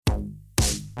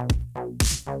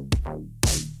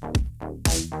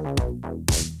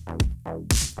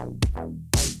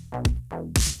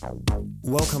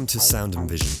Welcome to Sound and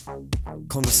Vision,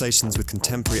 conversations with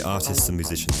contemporary artists and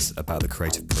musicians about the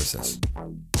creative process.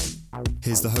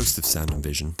 Here's the host of Sound and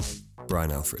Vision,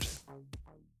 Brian Alfred.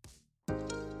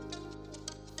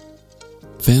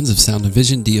 Fans of Sound and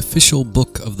Vision, the official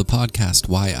book of the podcast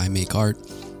Why I Make Art,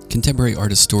 contemporary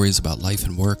artist stories about life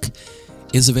and work,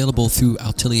 is available through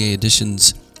Atelier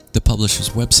Editions, the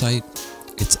publisher's website.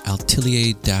 It's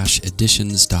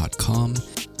atelier-editions.com.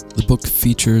 The book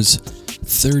features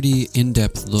 30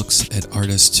 in-depth looks at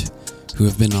artists who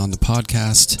have been on the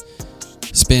podcast,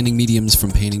 spanning mediums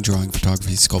from painting, drawing,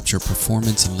 photography, sculpture,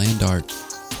 performance, and land art.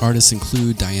 Artists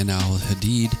include Diana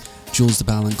Al-Hadid, Jules de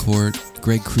Balancourt,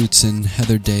 Greg Crutzen,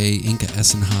 Heather Day, Inka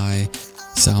Essenhai,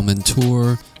 Salman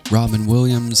Tour, Robin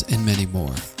Williams, and many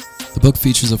more. The book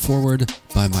features a foreword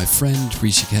by my friend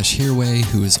Rishikesh Hirway,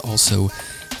 who is also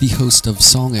the host of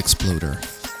Song Exploder,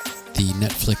 the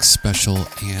Netflix special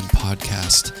and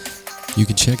podcast. You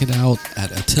can check it out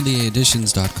at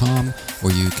ateliereditions.com,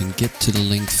 or you can get to the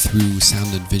link through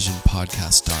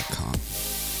soundandvisionpodcast.com.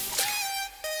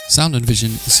 Sound and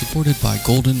Vision is supported by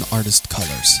Golden Artist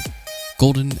Colors.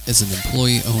 Golden is an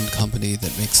employee-owned company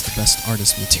that makes the best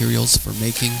artist materials for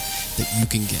making that you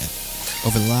can get.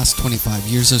 Over the last 25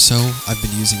 years or so, I've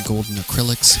been using Golden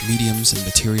acrylics, mediums, and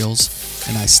materials,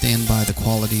 and I stand by the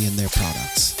quality in their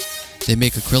products. They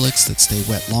make acrylics that stay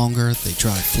wet longer, they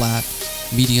dry flat,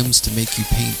 mediums to make you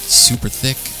paint super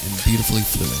thick and beautifully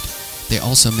fluid. They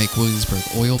also make Williamsburg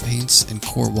oil paints and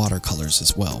core watercolors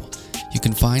as well. You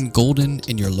can find Golden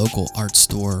in your local art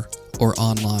store or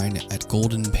online at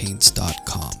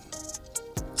goldenpaints.com.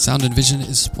 Sound and Vision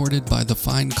is supported by the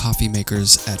fine coffee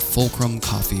makers at Fulcrum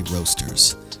Coffee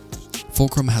Roasters.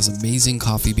 Fulcrum has amazing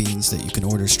coffee beans that you can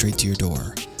order straight to your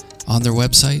door. On their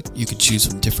website, you can choose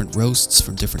from different roasts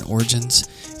from different origins,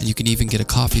 and you can even get a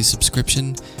coffee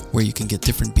subscription where you can get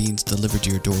different beans delivered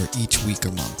to your door each week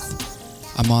or month.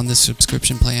 I'm on this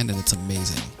subscription plan and it's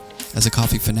amazing. As a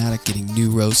coffee fanatic, getting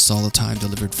new roasts all the time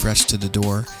delivered fresh to the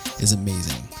door is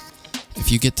amazing. If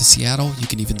you get to Seattle, you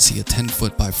can even see a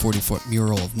 10-foot by 40-foot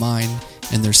mural of mine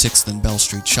in their 6th and Bell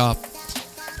Street shop.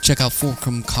 Check out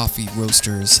Fulcrum Coffee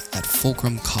Roasters at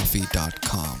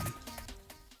fulcrumcoffee.com.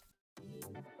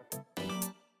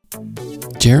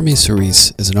 Jeremy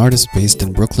Sorese is an artist based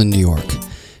in Brooklyn, New York.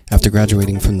 After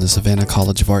graduating from the Savannah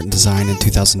College of Art and Design in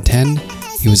 2010,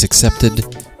 he was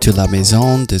accepted to La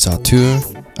Maison des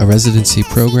Auteurs, a residency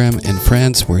program in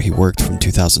France where he worked from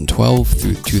 2012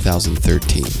 through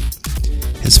 2013.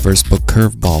 His first book,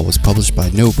 Curveball, was published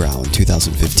by Nobrow in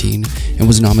 2015 and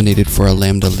was nominated for a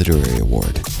Lambda Literary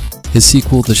Award. His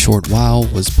sequel, The Short While,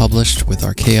 was published with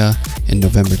Archaia in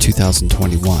November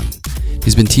 2021.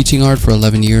 He's been teaching art for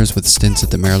 11 years with stints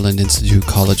at the Maryland Institute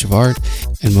College of Art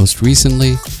and most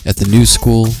recently at the new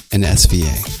School and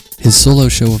SVA. His solo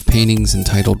show of paintings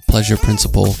entitled Pleasure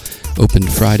Principle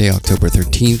opened Friday, October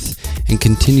 13th and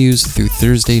continues through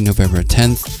Thursday, November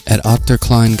 10th at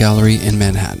AuxierKline Gallery in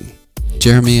Manhattan.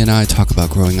 Jeremy and I talk about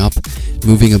growing up,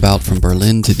 moving about from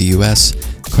Berlin to the US,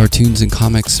 cartoons and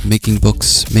comics, making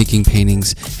books, making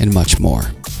paintings, and much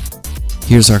more.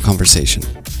 Here's our conversation.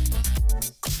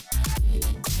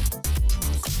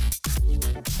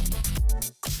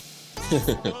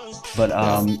 But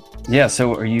yeah, so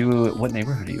what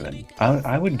neighborhood are you in?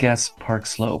 I would guess Park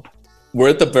Slope. We're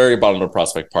at the very bottom of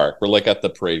Prospect Park. We're like at the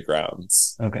parade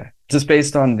grounds. Okay. Just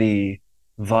based on the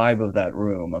vibe of that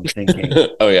room, I'm thinking.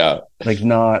 Oh, yeah. Like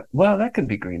not, well, that could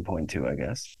be Greenpoint too, I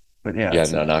guess. But yeah. Yeah,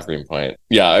 no, not Greenpoint.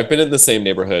 Yeah, I've been in the same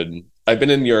neighborhood. I've been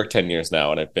in New York 10 years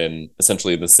now, and I've been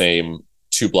essentially the same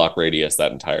 2-block radius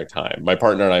that entire time. My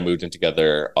partner and I moved in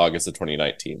together August of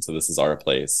 2019. So this is our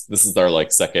place. This is our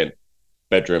like second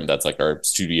bedroom. That's like our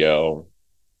studio.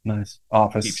 Nice.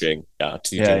 Office. Teaching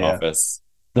office.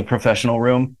 The professional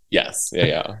room. Yes.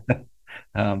 Yeah.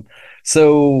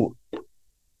 So,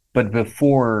 but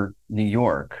before New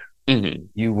York, mm-hmm.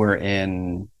 you were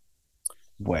in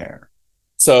where?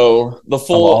 So the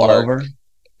full all arc. Over?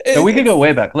 So we could go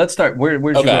way back. Let's start. Where'd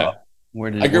you grow up?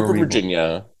 I grew up in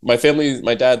Virginia. My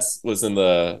dad's was in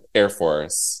the Air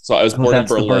Force. So I was born in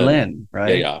Berlin. Berlin,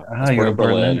 right? Yeah. You're a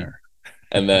Berliner.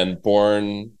 And then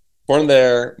born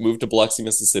there, moved to Biloxi,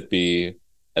 Mississippi,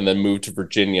 and then moved to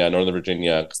Virginia, Northern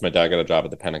Virginia, because my dad got a job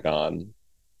at the Pentagon.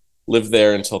 Lived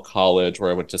there until college,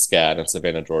 where I went to SCAD in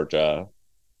Savannah, Georgia.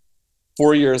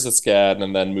 4 years at SCAD,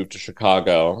 and then moved to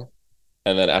Chicago.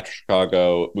 And then after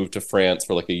Chicago, moved to France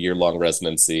for like a year-long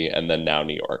residency, and then now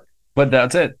New York. But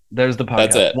that's it. There's the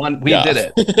podcast. That's it. We did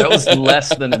it. That was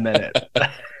less than a minute.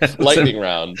 Lightning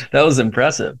round. That was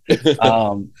impressive.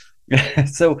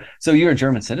 So you're a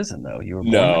German citizen though. You were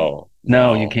born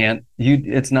No, you can't.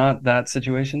 It's not that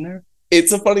situation there.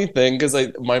 It's a funny thing because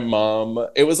my mom,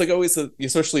 it was like always,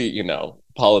 especially, you know,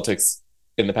 politics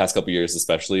in the past couple of years,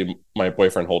 especially my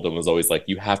boyfriend Holden was always like,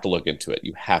 you have to look into it.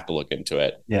 You have to look into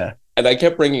it. Yeah. And I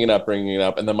kept bringing it up.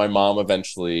 And then my mom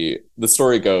eventually, the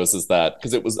story goes is that,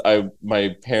 because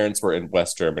my parents were in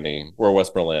West Germany, or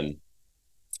West Berlin.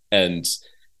 And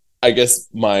I guess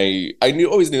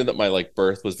always knew that my like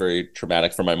birth was very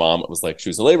traumatic for my mom. It was like, she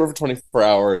was in labor for 24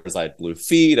 hours. I had blue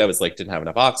feet. I was like, didn't have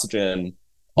enough oxygen.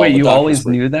 Wait, you always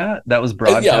knew that? That was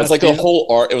broadcast? Yeah, it was like a whole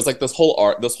art. It was like this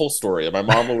whole story. My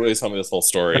mom would always tell me this whole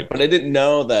story. But I didn't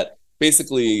know that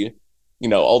basically, you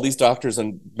know, all these doctors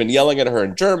had been yelling at her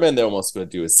in German. They're almost going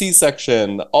to do a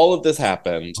C-section. All of this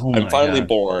happened. I'm finally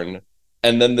born.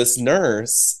 And then this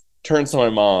nurse turns to my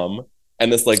mom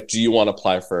and is like, do you want to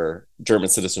apply for German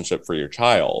citizenship for your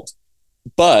child?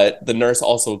 But the nurse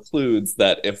also includes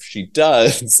that if she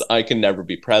does, I can never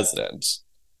be president.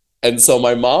 And so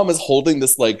my mom is holding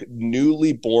this like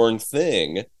newly born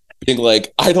thing, being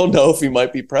like, I don't know if he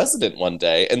might be president one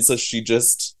day. And so she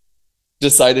just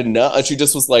decided no. She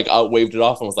just was like, waved it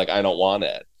off and was like, I don't want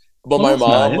it. But my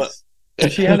mom, nice.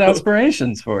 She had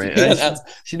aspirations for you.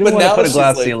 She didn't want to put a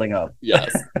glass ceiling up.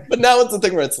 Yes. But now it's the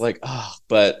thing where it's like,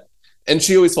 and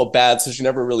she always felt bad, so she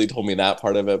never really told me that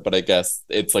part of it. But I guess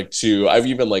it's like I've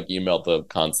even like emailed the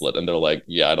consulate and they're like,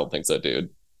 yeah, I don't think so,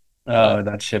 dude.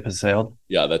 That ship has sailed.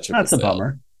 Yeah, that ship. That's a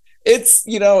bummer. It's,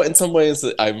 you know, in some ways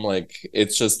I'm like,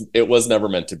 it's just, it was never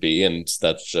meant to be, and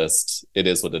that's just, it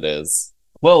is what it is.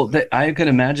 Well, I can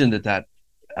imagine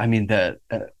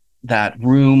that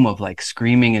room of like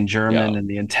screaming in German and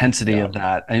the intensity of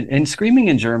that, and screaming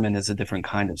in German is a different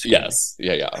kind of screaming. Yes,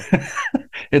 yeah.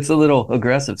 It's a little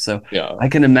aggressive, so I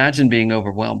can imagine being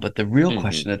overwhelmed. But the real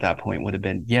question at that point would have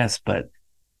been, yes, but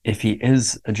if he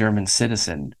is a German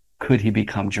citizen, could he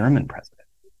become German president?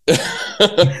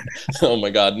 Oh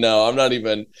my God, no, I'm not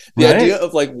even. The idea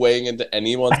of like weighing into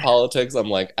anyone's politics, I'm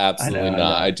like, absolutely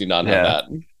not. I do not have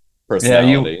that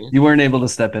personality. Yeah, you weren't able to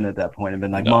step in at that point and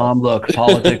been like, Mom, look,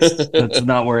 politics, let's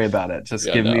not worry about it. Just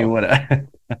give me what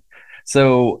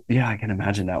So yeah, I can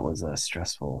imagine that was a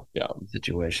stressful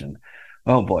situation.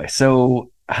 Oh boy.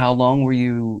 So how long were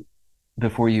you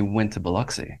before you went to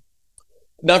Biloxi?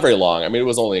 Not very long. I mean, it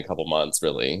was only a couple months,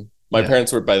 really. My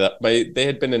parents were they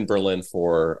had been in Berlin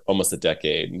for almost a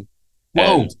decade.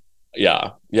 Whoa. And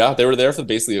yeah, they were there for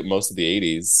basically most of the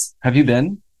 80s. Have you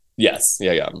been? Yes.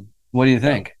 Yeah. What do you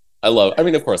think?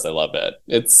 Of course I love it.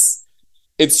 It's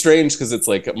strange because it's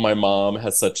like my mom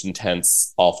has such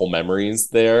intense, awful memories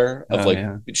there of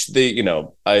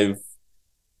I've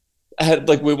had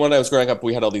like when I was growing up,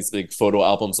 we had all these big photo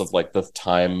albums of like the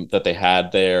time that they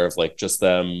had there, of like just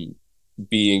them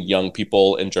being young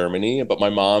people in Germany. But my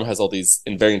mom has all these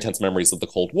very intense memories of the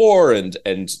Cold War and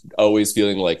always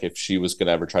feeling like if she was going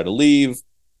to ever try to leave,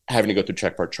 having to go through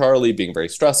Check Part Charlie, being very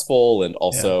stressful. And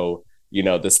also, you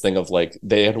know, this thing of like,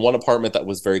 they had one apartment that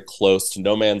was very close to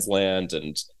no man's land.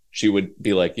 And she would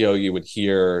be like, you would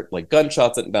hear like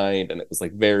gunshots at night. And it was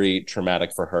like very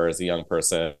traumatic for her as a young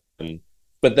person.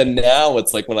 But then now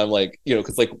it's like when I'm like, you know,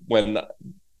 because like when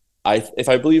if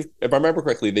I remember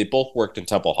correctly, they both worked in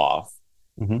Tempelhof.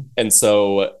 Mm-hmm. And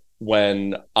so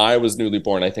when I was newly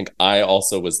born, I think I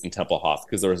also was in Tempelhof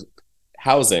because there was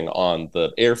housing on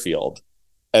the airfield.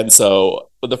 And so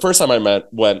the first time I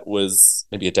went was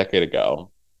maybe a decade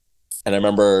ago. And I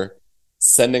remember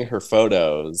sending her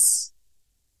photos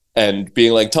and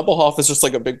being like, Tempelhof is just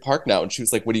like a big park now. And she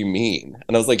was like, what do you mean?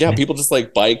 And I was like, yeah, people just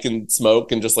like bike and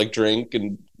smoke and just like drink.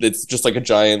 And it's just like a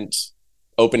giant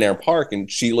open air park.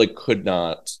 And she like could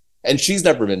not. And she's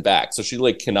never been back. So she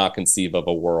like cannot conceive of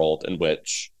a world in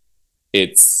which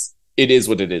it is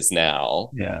what it is now.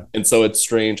 Yeah. And so it's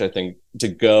strange, I think, to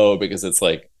go because it's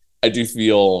like, I do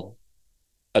feel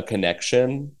a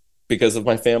connection because of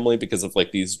my family, because of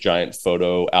like these giant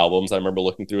photo albums I remember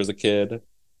looking through as a kid.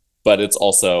 But it's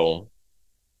also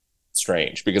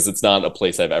strange because it's not a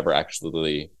place I've ever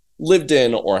actually lived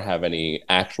in or have any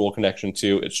actual connection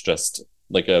to. It's just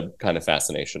like a kind of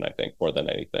fascination, I think, more than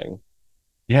anything.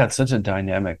 Yeah, it's such a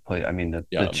dynamic place. I mean, the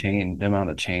amount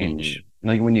of change. Mm-hmm.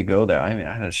 Like when you go there, I mean,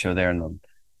 I had a show there in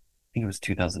I think it was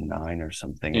 2009 or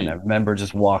something. Mm-hmm. And I remember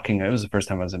just walking. It was the first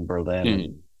time I was in Berlin.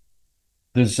 Mm-hmm.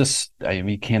 There's just,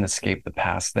 you can't escape the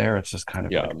past there. It's just kind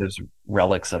of like there's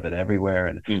relics of it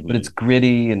everywhere. But it's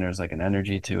gritty and there's like an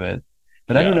energy to it.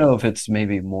 But I don't know if it's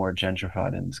maybe more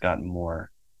gentrified and it's gotten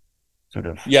more sort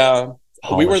of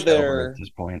we were there at this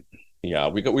point. Yeah,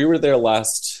 we were there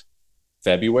last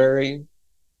February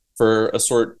for a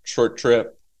short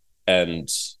trip, and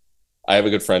I have a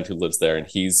good friend who lives there, and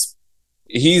he's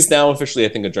now officially, I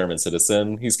think, a German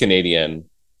citizen. He's Canadian,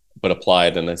 but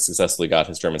applied and successfully got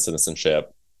his German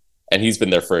citizenship, and he's been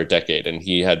there for a decade, and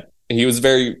he was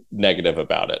very negative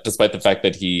about it, despite the fact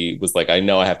that he was like, I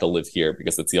know I have to live here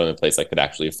because it's the only place I could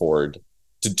actually afford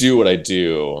to do what I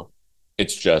do.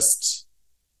 It's just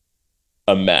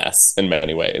a mess in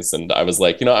many ways. And I was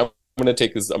like, I'm gonna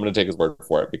take his word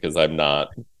for it, because I don't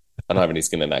have any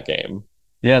skin in that game.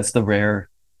 Yeah, it's the rare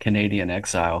Canadian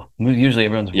exile. Usually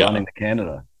everyone's running to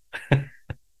Canada.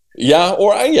 Yeah,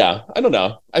 I don't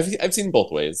know. I've seen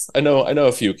both ways. I know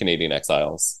a few Canadian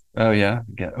exiles. Oh yeah.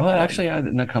 Well, actually, I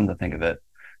didn't come to think of it.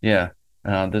 Yeah,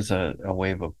 there's a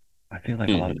wave of. I feel like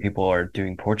a lot of people are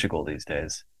doing Portugal these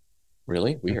days.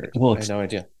 Really weird. Well, I had no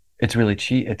idea. It's really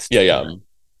cheap. It's yeah.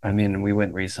 I mean, we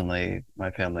went recently, my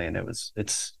family, and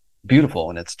it's beautiful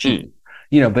and it's cheap.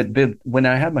 But when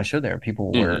I had my show there,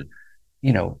 people were,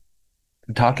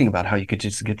 talking about how you could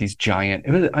just get these giant.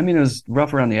 It was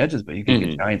rough around the edges, but you could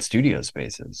get giant studio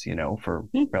spaces, for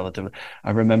relatively.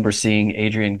 I remember seeing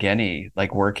Adrian Genny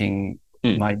working.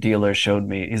 My dealer showed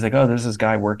me. He's like, "Oh, there's this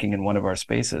guy working in one of our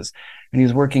spaces, and he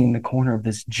was working in the corner of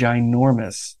this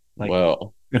ginormous,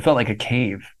 wow. It felt like a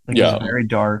cave. It was very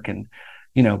dark, and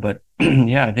but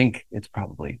yeah, I think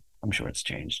I'm sure it's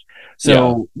changed.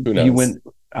 So who knows? You went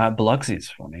Biloxi's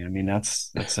funny. I mean,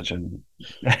 that's such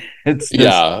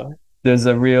there's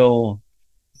a real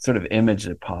sort of image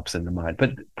that pops into mind,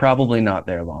 but probably not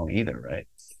there long either, right?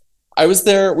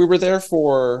 We were there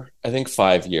for, I think,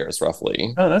 5 years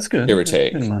roughly. Oh, that's good. Give or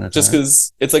take. Just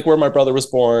because it's where my brother was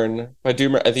born. I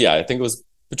think it was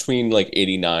between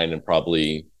 89 and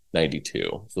probably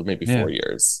 92. So maybe 4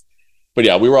 years. But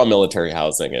yeah, we were on military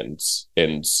housing,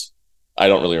 and I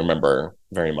don't really remember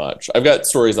very much. I've got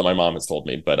stories that my mom has told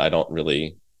me, but I don't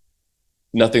really,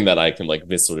 nothing that I can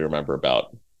viscerally remember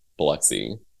about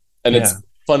Biloxi. And it's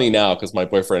funny now because my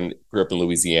boyfriend grew up in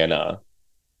Louisiana,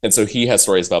 and so he has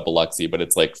stories about Biloxi, but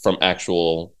it's from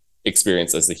actual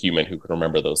experience as a human who can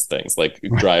remember those things.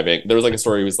 Driving, there was a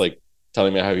story he was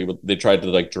telling me how they tried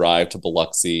to drive to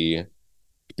Biloxi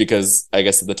because I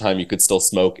guess at the time you could still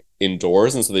smoke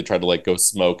indoors, and so they tried to go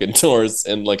smoke indoors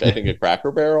in I think a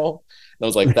Cracker Barrel. And I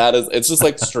was like, it's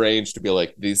just strange to be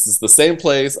this is the same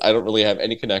place. I don't really have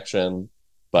any connection,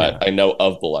 but I know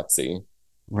of Biloxi.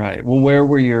 Right. Well,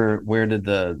 where did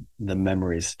the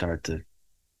memories start to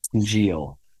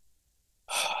congeal?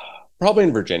 Probably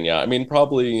in Virginia. I mean,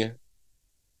 probably.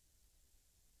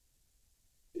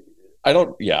 I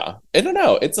don't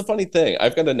know. It's a funny thing.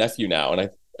 I've got a nephew now, and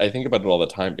I think about it all the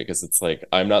time because it's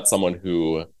I'm not someone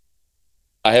who,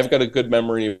 I have got a good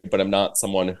memory, but I'm not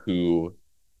someone who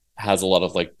has a lot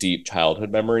of deep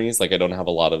childhood memories. I don't have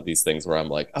a lot of these things where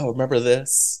I'm oh, remember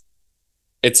this?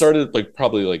 It started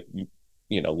probably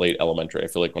late elementary. I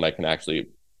feel when I can actually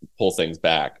pull things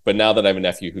back. But now that I have a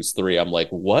nephew who's 3, I'm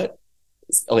what?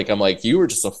 I'm you were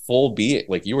just a full being.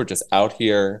 You were just out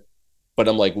here. But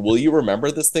I'm will you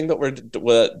remember this thing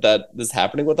that is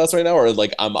happening with us right now? Or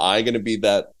am I going to be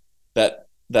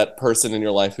that person in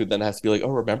your life who then has to be oh,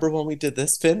 remember when we did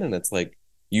this, Finn? And it's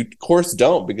you of course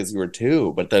don't, because you were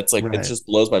 2. But that's right. It just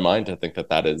blows my mind to think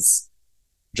that is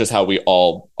just how we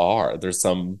all are. There's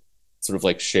some sort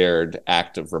of shared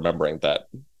act of remembering that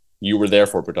you were there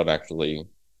for, but don't actually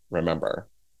remember.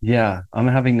 Yeah, I'm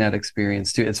having that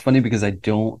experience too. It's funny because I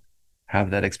don't have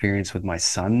that experience with my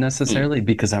son necessarily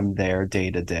because I'm there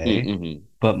day to day.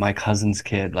 But my cousin's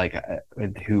kid,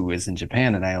 who is in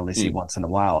Japan and I only see once in a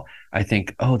while, I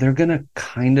think, oh, they're gonna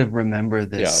kind of remember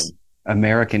this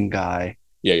American guy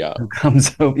who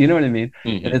comes over. You know what I mean?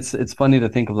 And it's funny to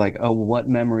think of oh, what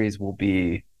memories will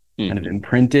be kind of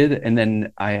imprinted. And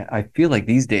then I feel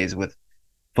these days with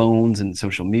phones and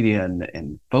social media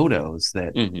and photos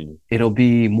that it'll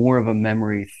be more of a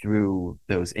memory through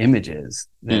those images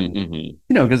than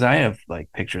because I have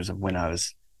pictures of when I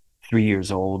was 3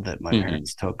 years old that my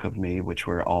parents took of me, which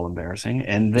were all embarrassing,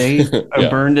 and they are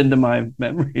burned into my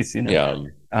memories.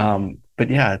 But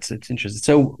yeah, it's interesting.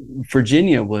 So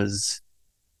Virginia was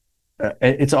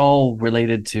it's all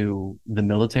related to the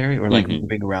military or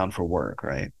moving around for work,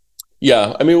 right?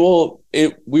 Yeah, I mean,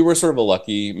 we were sort of a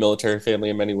lucky military family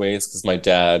in many ways because my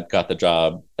dad got the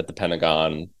job at the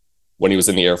Pentagon when he was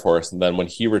in the Air Force, and then when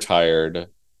he retired,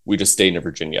 we just stayed in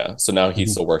Virginia. So now he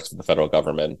still works for the federal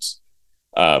government.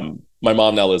 My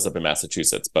mom now lives up in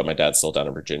Massachusetts, but my dad's still down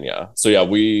in Virginia. So yeah,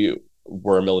 we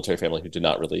were a military family who did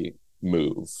not really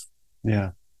move.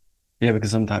 Yeah,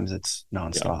 because sometimes it's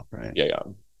nonstop, right? Yeah.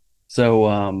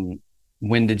 So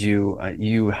when did you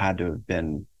had to have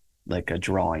been like a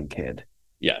drawing kid.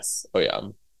 Yes. Oh yeah.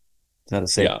 Is that a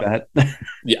safe bet?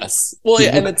 Yes. Well,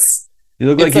 yeah, and you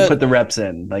look like you put the reps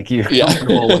in, like you're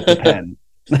comfortable with the pen.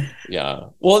 Yeah.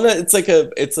 Well, it's like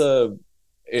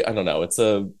I don't know.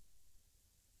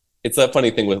 It's a funny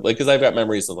thing with, like, because I've got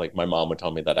memories of, like, my mom would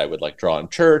tell me that I would, like, draw in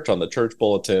church on the church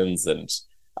bulletins, and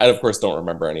I of course don't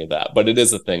remember any of that, but it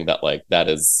is a thing that, like,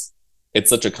 it's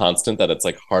such a constant that it's,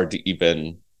 like, hard to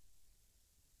even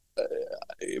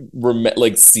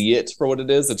like see it for what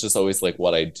it is. It's just always like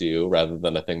what I do, rather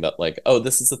than a thing that, like, oh,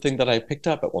 this is a thing that I picked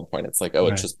up at one point. It's like, oh,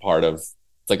 right. It's just part of,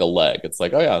 it's like a leg. It's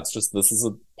like, oh yeah, it's just, this is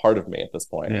a part of me at this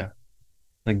point. Yeah.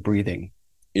 Like breathing.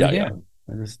 Yeah.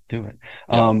 I just do it.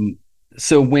 Yeah.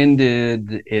 So when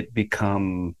did you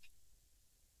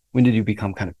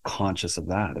become kind of conscious of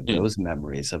that, of those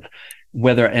memories of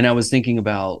whether, and I was thinking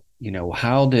about,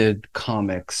 how did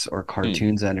comics or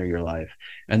cartoons enter your life?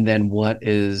 And then what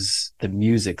is the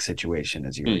music situation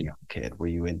as you were a young kid? Were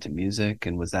you into music,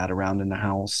 and was that around in the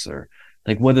house, or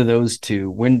like, what are those two,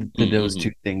 when did those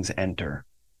two things enter?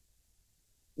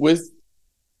 With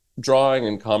drawing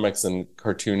and comics and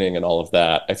cartooning and all of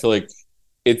that, I feel like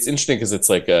it's interesting because it's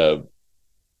like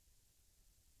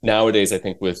nowadays, I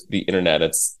think with the internet,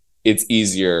 it's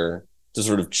easier to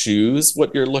sort of choose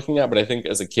what you're looking at. But I think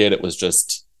as a kid, it was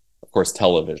just, of course,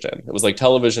 television. It was like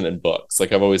television and books.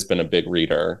 Like, I've always been a big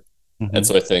reader. And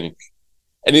so I think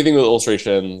anything with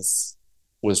illustrations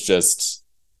I was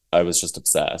just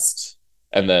obsessed.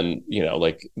 And then,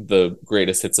 like the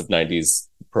greatest hits of 90s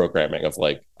programming of,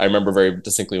 like, I remember very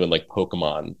distinctly when, like,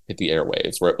 Pokemon hit the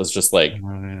airwaves, where it was just like,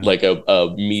 like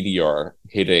a meteor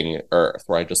hitting Earth,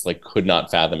 where I just, like, could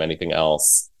not fathom anything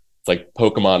else. It's like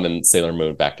Pokemon and Sailor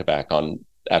Moon back to back on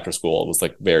after school. It was,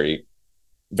 like, very,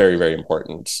 very, very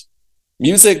important.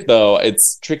 Music, though,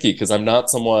 it's tricky because I'm not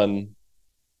someone,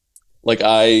 like,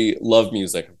 I love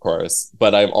music, of course,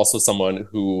 but I'm also someone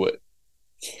who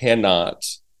cannot,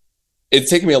 it's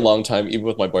taken me a long time, even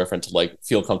with my boyfriend, to, like,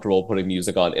 feel comfortable putting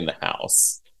music on in the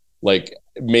house, like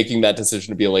making that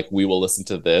decision to be like, we will listen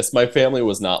to this. My family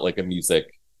was not like a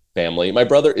music family. My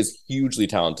brother is hugely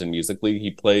talented musically. He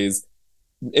plays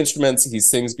instruments, he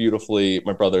sings beautifully.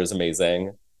 My brother is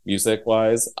amazing music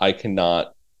wise. I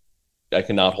cannot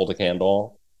hold a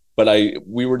candle. But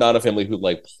we were not a family who,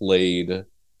 like, played,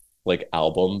 like,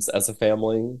 albums as a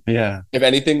family. Yeah. If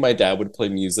anything, my dad would play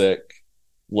music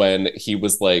when he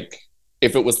was, like,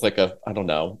 if it was like I don't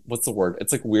know, what's the word?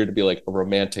 It's, like, weird to be like a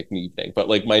romantic evening, but,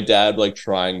 like, my dad, like,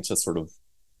 trying to sort of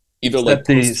either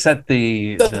set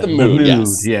the mood.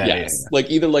 Yes. Yeah. Like,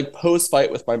 either, like, post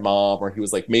fight with my mom, or he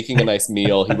was, like, making a nice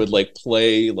meal. He would, like,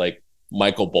 play, like,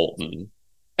 Michael Bolton.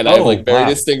 And I have, like, very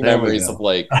distinct memories of,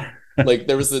 like, like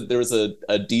there was a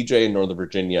DJ in Northern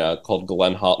Virginia called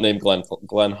Glenn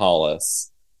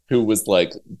Hollis, who was,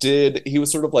 like, he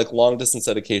was sort of like long distance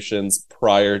dedications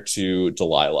prior to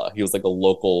Delilah. He was, like, a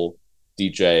local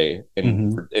DJ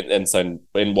in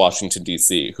Washington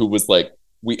DC, who was, like,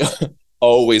 we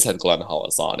always had Glenn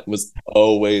Hollis on. It was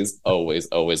always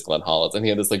Glenn Hollis, and he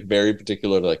had this, like, very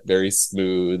particular, like, very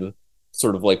smooth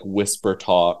sort of, like, whisper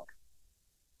talk.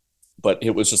 But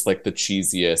it was just, like, the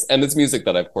cheesiest, and it's music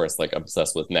that I'm, of course, like,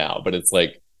 obsessed with now. But it's,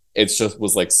 like, it's just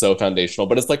was, like, so foundational.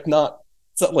 But it's, like, it's not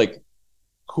like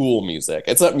cool music.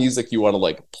 It's not music you want to,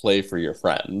 like, play for your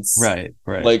friends. Right.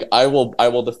 Like, I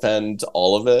will defend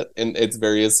all of it in its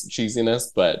various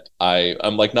cheesiness, but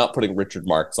I'm, like, not putting Richard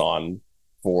Marx on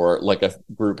for, like, a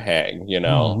group hang,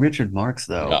 Richard Marx,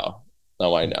 though.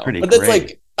 No, I know. Pretty but great. It's,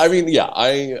 like, I mean, yeah,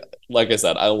 like I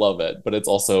said, I love it, but it's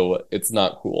also, it's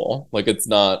not cool. Like, it's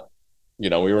not, we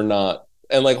were not,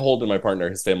 and, like, Holden, my partner,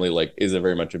 his family, like, is a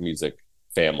very much a music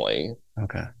family.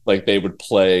 Okay. Like, they would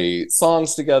play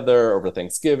songs together over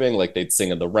Thanksgiving, like, they'd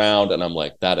sing in the round, and I'm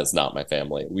like, that is not my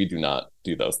family. We do not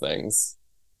do those things.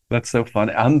 That's so fun.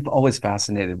 I'm always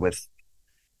fascinated with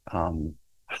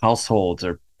households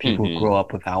or people who grow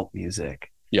up without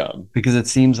music. Yeah. Because it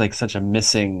seems like such a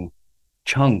missing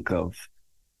chunk of,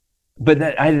 but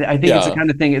I think it's the kind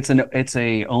of thing, it's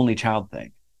a only child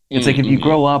thing. It's like, if you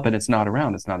grow up and it's not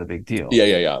around, it's not a big deal.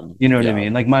 Yeah. You know what I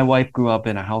mean? Like, my wife grew up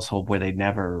in a household where they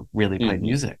never really played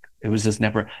music. It was just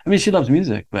never, I mean, she loves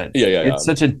music, but it's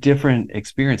such a different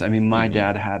experience. I mean, my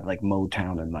dad had, like,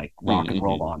 Motown and, like, rock and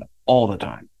roll on all the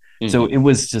time. So it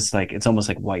was just like, it's almost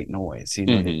like white noise, what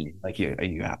I mean? Like,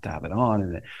 you have to have it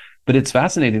on. But it's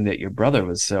fascinating that your brother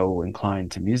was so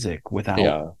inclined to music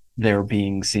without there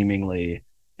being seemingly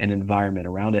an environment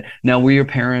around it. Now, were your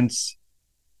parents,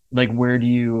 like, where do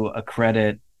you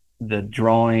accredit the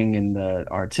drawing and the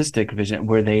artistic vision?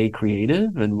 Were they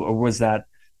creative, or was that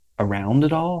around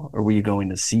at all? Or were you going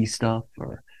to see stuff,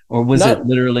 or Or was it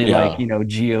literally like,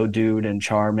 Geodude and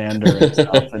Charmander and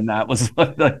stuff, and that was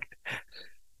like...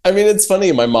 I mean, it's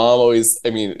funny. My mom always,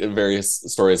 various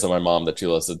stories of my mom that she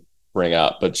loves to bring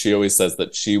up, but she always says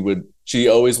that she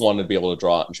always wanted to be able to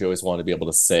draw, and she always wanted to be able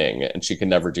to sing, and she could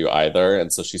never do either.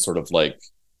 And so she sort of like,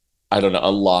 I don't know,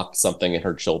 unlocked something in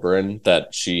her children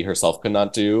that she herself could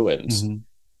not do. And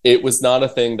it was not a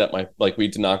thing that we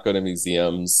did not go to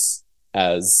museums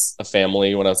as a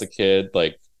family when I was a kid.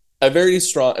 Like a very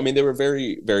strong, they were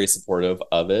very, very supportive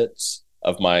of it,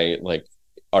 of my like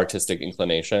artistic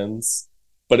inclinations.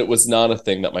 But it was not a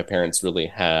thing that my parents really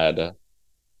had,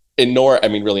 and nor,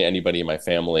 really anybody in my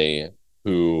family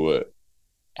who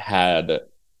had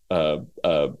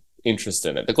interest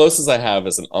in it. The closest I have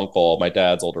is an uncle, my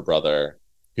dad's older brother,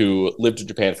 who lived in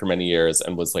Japan for many years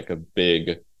and was like a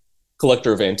big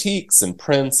collector of antiques and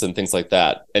prints and things like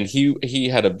that. And he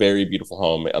had a very beautiful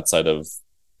home outside of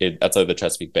the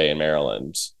Chesapeake Bay in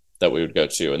Maryland that we would go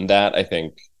to. And that, I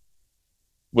think,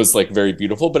 was like very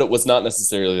beautiful, but it was not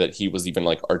necessarily that he was even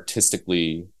like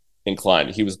artistically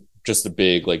inclined. He was just a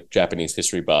big like Japanese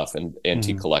history buff and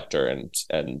antique collector,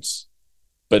 and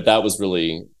but that was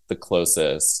really the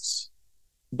closest.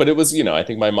 But it was, I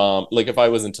think my mom, like if I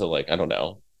was into like, I don't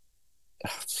know,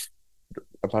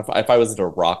 if I was into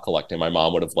rock collecting, my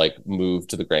mom would have like moved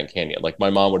to the Grand Canyon. Like my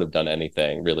mom would have done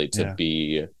anything really to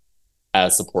be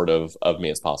as supportive of me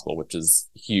as possible, which is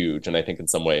huge. And I think in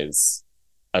some ways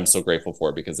I'm so grateful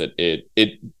for, because it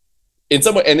in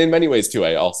some way, and in many ways too,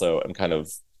 I also am kind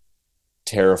of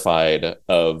terrified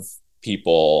of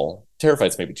people.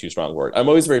 Terrified's maybe too strong a word. I'm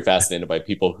always very fascinated by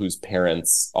people whose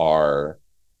parents are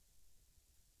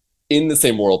in the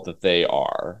same world that they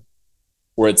are,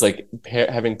 where it's like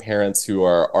having parents who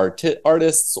are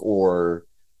artists, or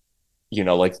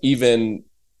like even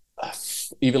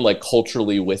like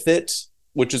culturally with it,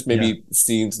 which is maybe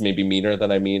seems maybe meaner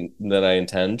than I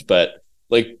intend, but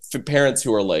like for parents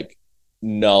who are like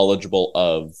knowledgeable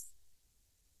of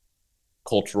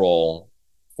cultural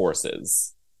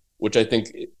forces, which I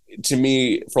think to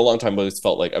me for a long time always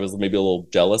felt like I was maybe a little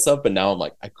jealous of, but now I'm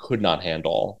like, I could not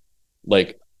handle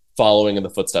like following in the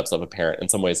footsteps of a parent. In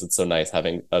some ways it's so nice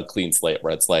having a clean slate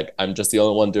where it's like, I'm just the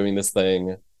only one doing this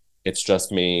thing. It's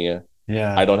just me.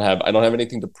 Yeah. I don't have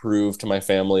anything to prove to my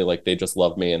family. Like they just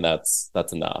love me, and that's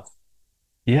enough.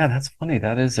 Yeah, that's funny.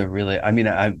 That is a really,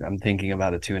 I'm thinking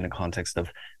about it too in the context of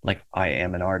like, I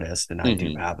am an artist and I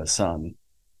do have a son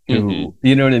who,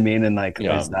 you know what I mean? And like,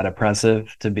 is that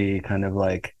oppressive to be kind of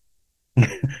like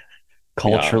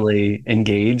culturally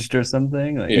engaged or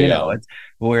something? Like, it's,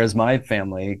 whereas my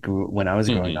family grew, when I was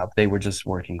growing up, they were just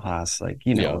working class. Like,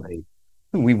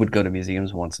 we would go to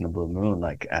museums once in a blue moon,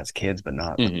 like as kids, but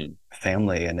not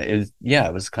family. And it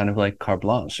was kind of like carte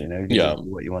blanche, you can do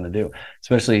what you want to do,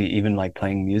 especially even like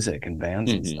playing music and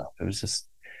bands and stuff. It was just,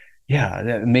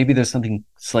 maybe there's something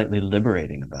slightly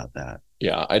liberating about that.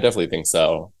 Yeah, I definitely think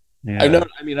so. Yeah.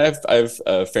 I've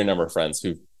a fair number of friends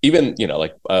who even,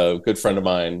 like a good friend of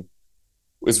mine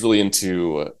was really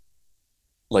into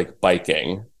like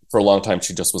biking for a long time.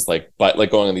 She just was like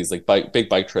going on these like big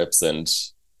bike trips, and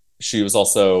she was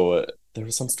also, there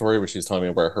was some story where she was telling me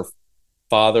where her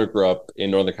father grew up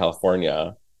in Northern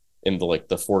California in the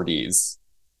 40s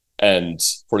or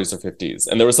 50s.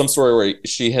 And there was some story where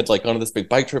she had like gone on this big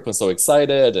bike trip and was so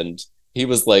excited, and he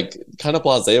was like kind of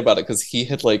blasé about it because he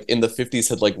had like in the 50s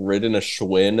had like ridden a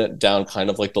Schwinn down kind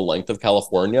of like the length of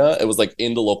California. It was like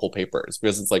in the local papers,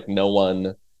 because it's like no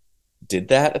one did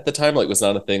that at the time. Like it was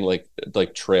not a thing. Like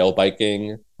trail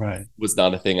biking was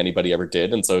not a thing anybody ever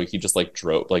did. And so he just like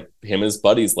drove, like him and his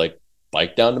buddies like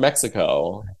bike down to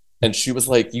Mexico. And she was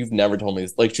like, you've never told me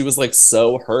this. Like she was like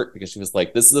so hurt, because she was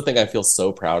like, this is the thing I feel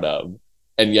so proud of,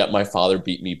 and yet my father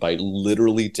beat me by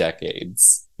literally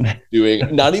decades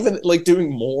doing not even like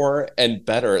doing more and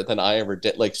better than I ever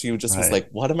did. Like she just was like,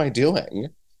 what am I doing?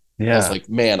 I was like,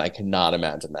 man, I cannot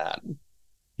imagine that.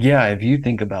 Yeah, if you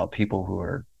think about people who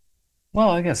are, well,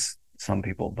 I guess some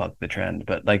people buck the trend,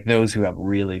 but like those who have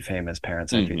really famous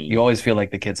parents, you always feel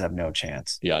like the kids have no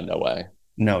chance. Yeah, no way.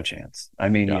 No chance.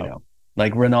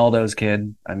 Like Ronaldo's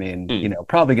kid,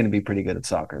 probably going to be pretty good at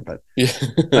soccer, but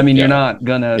you're not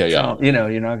going to,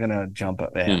 you're not going to jump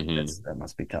up. That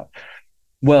must be tough.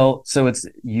 Well, so it's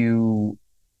you,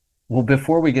 well,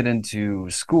 before we get into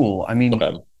school,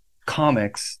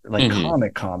 comics, like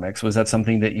comics, was that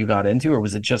something that you got into, or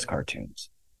was it just cartoons?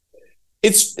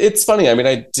 It's funny.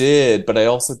 I did, but I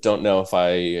also don't know if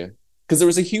because there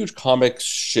was a huge comic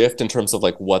shift in terms of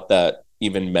like what that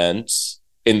even meant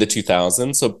in the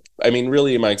 2000s. So,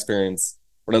 really in my experience,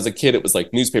 when I was a kid, it was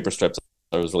like newspaper strips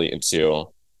I was really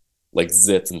into, like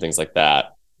zits and things like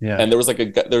that. Yeah. And there was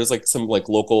like some like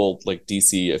local like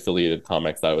DC affiliated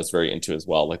comics that I was very into as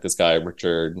well. Like this guy,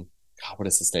 Richard, God, what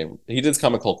is his name? He did this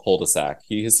comic called Cul-de-sac.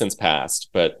 He has since passed,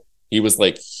 but he was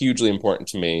like hugely important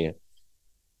to me.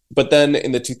 But then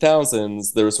in the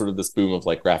 2000s, there was sort of this boom of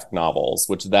like graphic novels,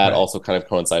 which that also kind of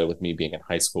coincided with me being in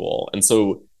high school. And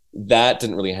so that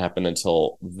didn't really happen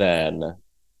until then.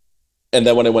 And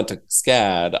then when I went to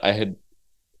SCAD, I had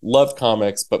loved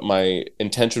comics, but my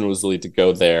intention was really to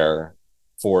go there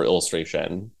for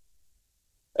illustration.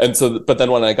 And so, but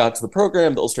then when I got to the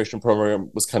program, the illustration program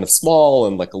was kind of small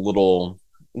and like a little,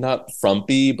 not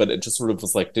frumpy, but it just sort of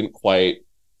was like, didn't quite,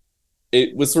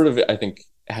 it was sort of, I think,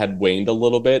 had waned a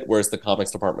little bit, whereas the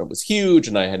comics department was huge.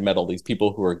 And I had met all these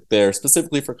people who were there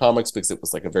specifically for comics because it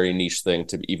was like a very niche thing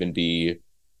to even be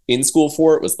in school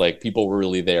for. It was like people were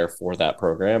really there for that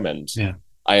program. And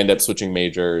I ended up switching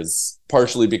majors,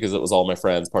 partially because it was all my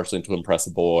friends, partially to impress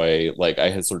a boy. Like I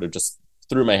had sort of just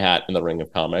threw my hat in the ring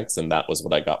of comics, and that was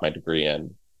what I got my degree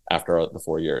in after the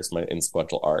 4 years, in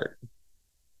sequential art.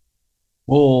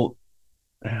 Well,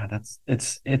 yeah,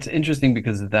 it's interesting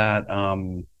because of that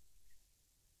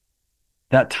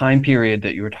that time period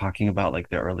that you were talking about, like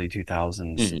the early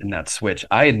 2000s, and that switch.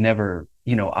 I had never,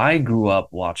 I grew up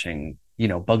watching,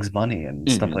 Bugs Bunny and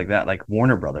stuff like that, like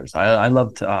Warner Brothers. I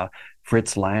loved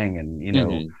Fritz Lang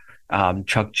and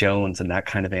Chuck Jones and that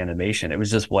kind of animation. It was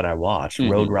just what I watched,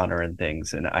 Roadrunner and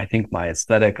things. And I think my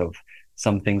aesthetic of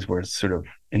some things were sort of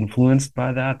influenced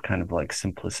by that kind of like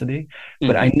simplicity.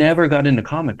 But I never got into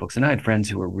comic books, and I had friends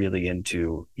who were really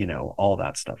into, all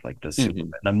that stuff, like the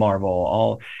Superman, the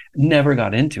Marvel, never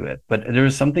got into it. But there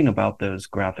was something about those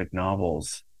graphic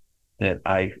novels that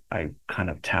I kind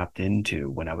of tapped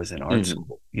into when I was in art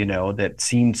school, that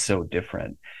seemed so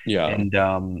different. Yeah. And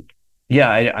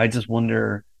I just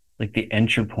wonder, like, the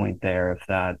entry point there, if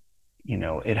that,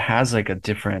 it has like a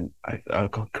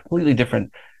completely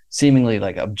different, seemingly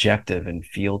like objective and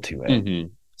feel to it.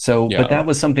 So, but that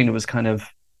was something that was kind of,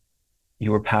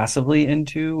 you were passively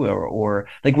into, or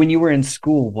like when you were in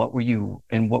school, what were you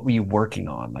working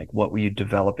on? Like, what were you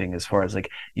developing as far as like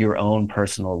your own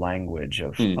personal language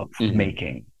of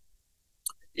making?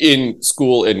 In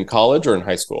school, in college, or in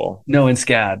high school? No, in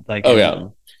SCAD. Like, I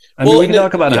mean, we can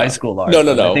talk about high school art.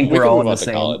 No. I think we're all in the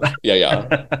same. College.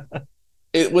 Yeah.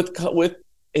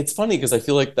 It's funny because I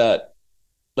feel like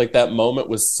that moment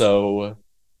was so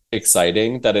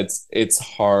exciting that it's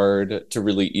hard to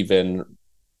really even,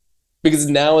 because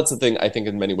now it's a thing. I think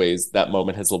in many ways that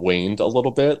moment has waned a little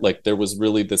bit. Like there was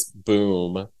really this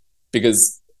boom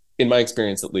because in my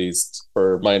experience, at least,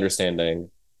 or my understanding,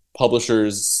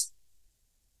 publishers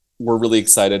were really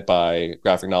excited by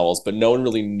graphic novels, but no one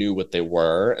really knew what they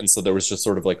were. And so there was just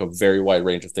sort of like a very wide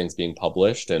range of things being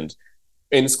published. And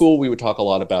in school, we would talk a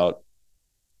lot about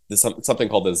something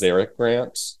called the Xeric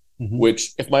Grant,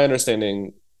 which, if my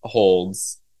understanding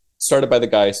holds, started by the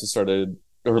guys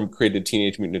who created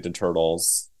Teenage Mutant Ninja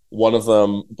Turtles. One of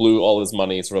them blew all his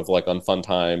money sort of like on fun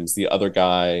times. The other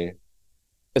guy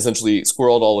essentially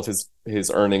squirreled all of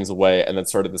his earnings away and then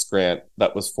started this grant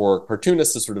that was for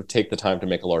cartoonists to sort of take the time to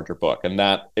make a larger book. And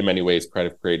that in many ways kind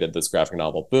of created this graphic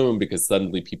novel boom because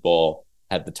suddenly people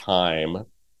had the time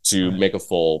to make a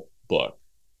full book.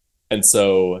 And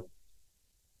so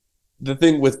the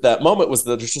thing with that moment was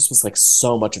that there just was like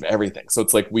so much of everything. So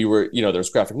it's like we were,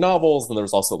 there's graphic novels, and there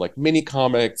was also like mini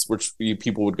comics, which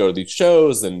people would go to these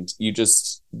shows, and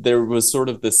there was sort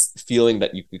of this feeling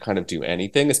that you could kind of do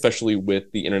anything, especially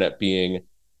with the internet being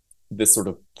this sort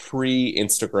of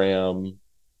pre-Instagram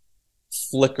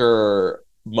Flickr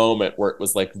moment where it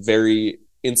was like very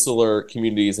insular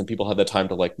communities and people had the time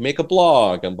to like make a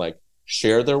blog and like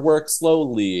share their work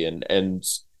slowly. And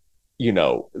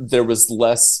there was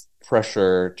less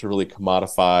pressure to really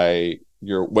commodify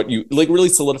really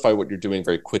solidify what you're doing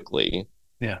very quickly.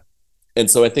 Yeah. And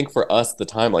so I think for us at the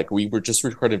time, like we were just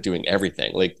kind of doing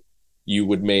everything. Like you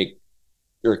would make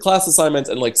your class assignments,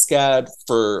 and like SCAD,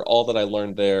 for all that I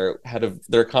learned there,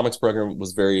 their comics program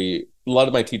was a lot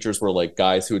of my teachers were like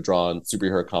guys who had drawn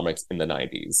superhero comics in the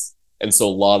 90s. And so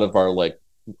a lot of our like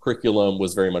curriculum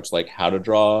was very much like how to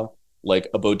draw like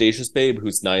a bodacious babe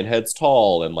who's 9 heads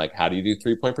tall, and like how do you do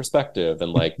 3-point perspective,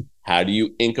 and like how do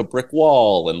you ink a brick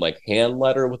wall, and like hand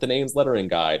letter with an Ames lettering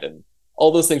guide, and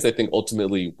all those things I think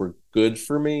ultimately were good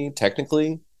for me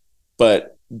technically,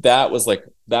 but that was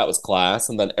class.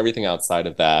 And then everything outside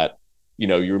of that, you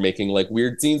were making like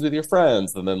weird scenes with your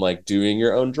friends, and then like doing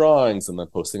your own drawings and then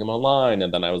posting them online.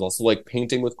 And then I was also like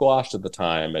painting with gouache at the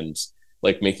time, and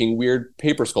like making weird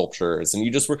paper sculptures, and you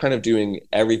just were kind of doing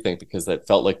everything because it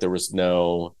felt like there was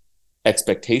no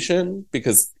expectation,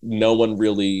 because no one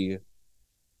really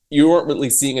you weren't really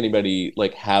seeing anybody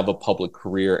like have a public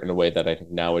career in a way that I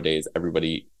think nowadays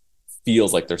everybody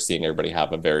feels like they're seeing everybody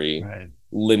have a very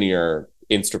linear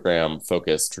Instagram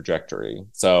focused trajectory.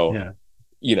 So,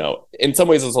 you know, in some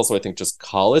ways it's also, I think, just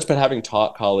college, but having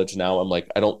taught college now, I'm like,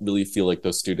 I don't really feel like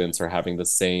those students are having the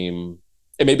same,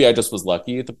 and maybe I just was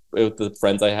lucky with the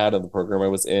friends I had and the program I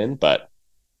was in, but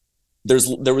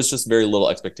there was just very little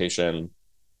expectation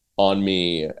on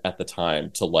me at the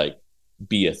time to like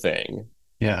be a thing.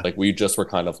 Yeah. Like we just were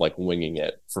kind of like winging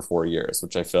it for 4 years,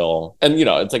 which I feel, and you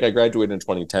know, it's like I graduated in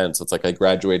 2010. So it's like I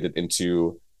graduated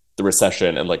into the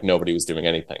recession and like nobody was doing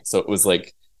anything. So it was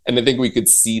like, and I think we could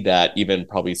see that even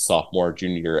probably sophomore,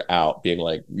 junior year out being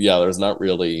like, yeah, there's not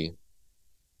really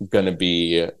going to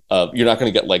be, you're not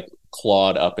going to get like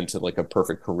clawed up into like a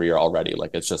perfect career already.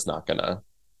 Like it's just not gonna,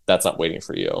 that's not waiting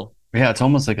for you. Yeah. It's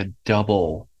almost like a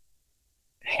double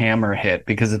hammer hit,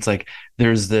 because it's like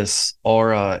there's this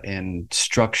aura and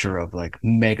structure of like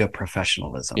mega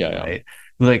professionalism, right?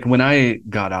 Like when I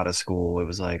got out of school, it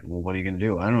was like, well, what are you gonna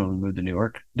do? I don't know, move to New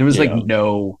York. There was like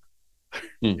no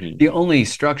the only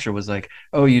structure was like,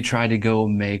 oh, you try to go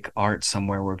make art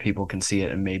somewhere where people can see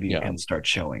it and maybe you can start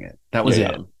showing it. That was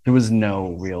it. There was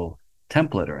no real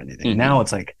template or anything. Now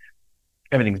it's like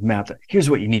everything's mapped. Here's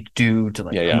what you need to do to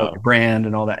like promote your brand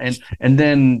and all that. And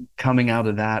then coming out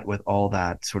of that with all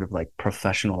that sort of like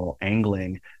professional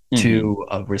angling to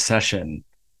a recession.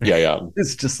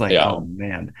 It's just like, oh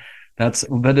man,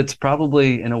 but it's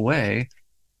probably in a way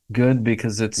good,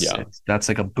 because it's that's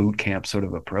like a boot camp sort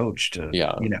of approach to,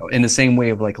 you know, in the same way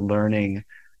of like learning,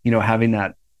 you know, having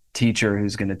that teacher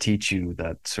who's going to teach you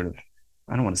that sort of,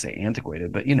 I don't want to say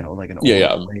antiquated, but you know, like an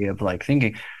old way of like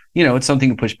thinking. You know, it's something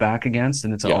to push back against,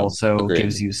 and it's also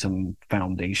gives you some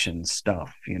foundation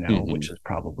stuff, you know, which is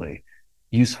probably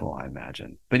useful, I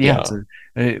imagine. But it's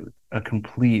a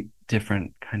complete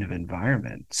different kind of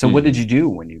environment. So what did you do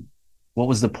what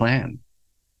was the plan?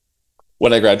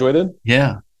 When I graduated?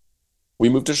 Yeah. We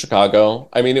moved to Chicago.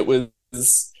 I mean, it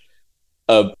was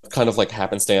a kind of like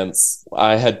happenstance.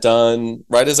 I had done,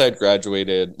 right as I was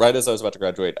about to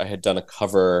graduate, I had done a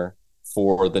cover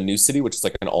for the New City, which is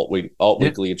like an alt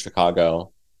weekly in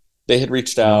Chicago. They had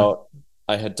reached out.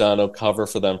 I had done a cover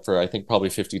for them for I think probably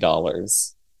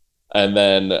 $50. And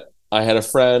then I had a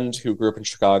friend who grew up in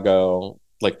Chicago,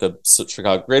 like the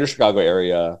greater Chicago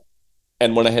area.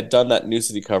 And when I had done that New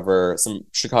City cover, some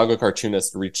Chicago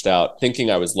cartoonists reached out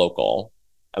thinking I was local.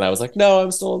 And I was like, no,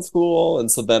 I'm still in school. And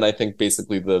so then I think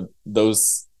basically the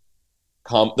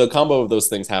combo of those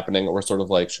things happening were sort of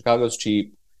like, Chicago's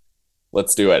cheap,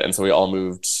 let's do it. And so we all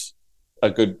moved,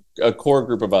 a core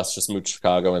group of us just moved to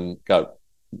Chicago and got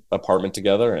apartment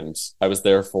together. And I was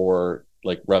there for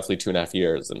like roughly 2.5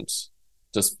 years, and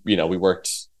just, you know, we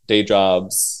worked day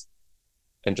jobs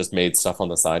and just made stuff on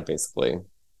the side basically.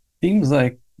 Seems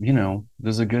like, you know,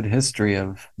 there's a good history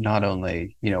of not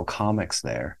only, you know, comics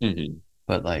there,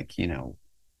 but like, you know,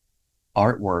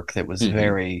 artwork that was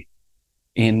very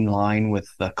in line with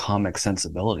the comic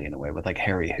sensibility in a way, with like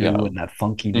Harry Who and that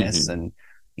funkiness. And,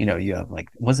 you know, you have like,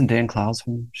 wasn't Dan Clowes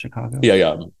from Chicago?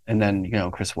 And then, you know,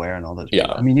 Chris Ware and all those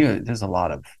people. I mean, there's a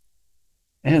lot of,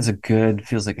 and it's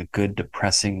feels like a good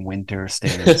depressing winter,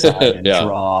 stay inside and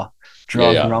draw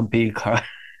grumpy car.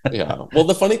 Well,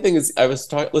 the funny thing is, I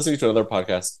was listening to another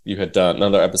podcast you had done,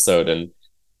 another episode, and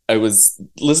I was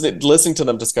listening to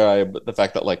them describe the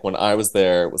fact that like when I was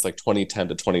there, it was like 2010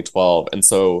 to 2012, and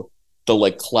so the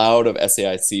like cloud of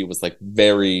SAIC was like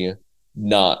very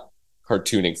not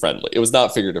cartooning friendly. It was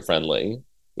not figurative friendly.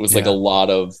 It was like a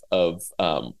lot of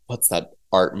what's that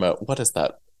art mode? What is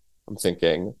that? I'm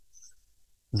thinking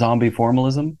zombie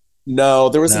formalism. No,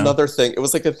 there was another thing. It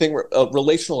was like a thing where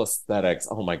relational aesthetics.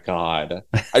 Oh my God.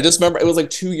 I just remember it was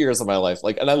like 2 years of my life.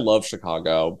 Like, and I love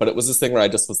Chicago, but it was this thing where I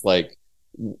just was like,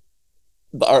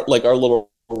 our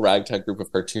little ragtag group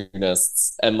of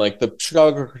cartoonists, and like the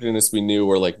Chicago cartoonists we knew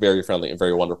were like very friendly and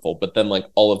very wonderful. But then like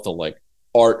all of the like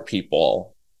art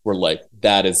people were like,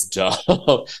 that is dumb.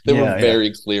 They were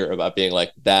very clear about being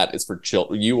like, that is for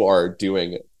children. You are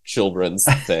doing children's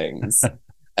things.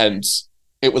 And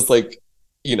it was like,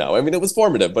 you know, I mean, it was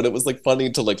formative, but it was like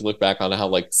funny to like look back on how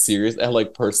like serious and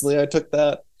like personally I took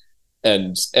that.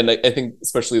 And I think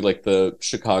especially like the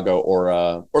Chicago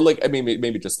or like, I mean,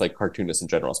 maybe just like cartoonists in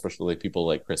general, especially like people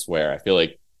like Chris Ware. I feel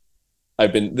like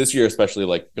I've been this year, especially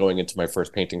like going into my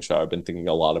first painting show, I've been thinking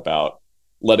a lot about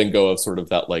letting go of sort of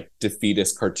that like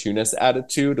defeatist cartoonist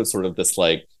attitude of sort of this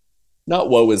like, not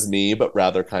woe is me, but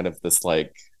rather kind of this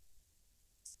like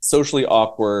socially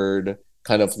awkward,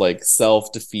 kind of like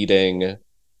self-defeating,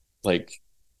 like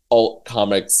alt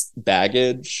comics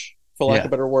baggage, for lack of a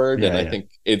better word. And I think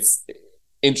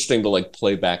interesting to like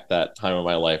play back that time of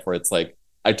my life where it's like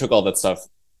I took all that stuff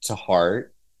to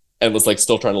heart and was like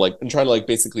still trying to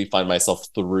basically find myself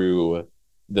through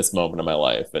this moment in my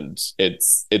life. And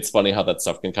it's funny how that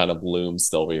stuff can kind of bloom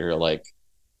still, where you're like,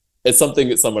 it's something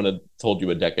that someone had told you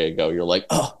a decade ago, you're like,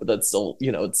 oh, but that's still,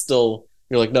 it's still,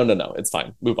 you're like, no, it's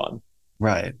fine, move on.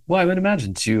 Right. Well, I would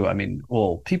imagine too, I mean,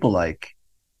 well, people like,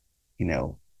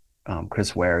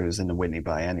 Chris Ware, who's in the Whitney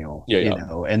Biennial,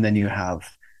 and then you have,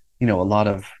 a lot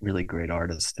of really great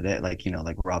artists today, like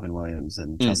Robin Williams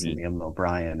and Justin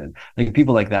O'Brien, and like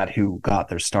people like that who got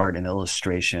their start in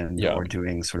illustration or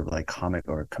doing sort of like comic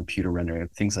or computer rendering,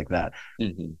 things like that.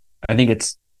 I think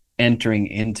it's entering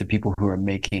into people who are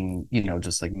making,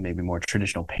 just like maybe more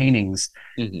traditional paintings,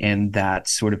 and that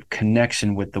sort of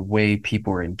connection with the way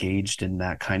people are engaged in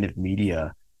that kind of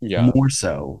media more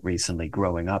so recently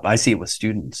growing up. I see it with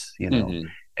students,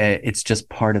 it's just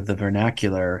part of the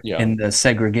vernacular and the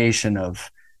segregation of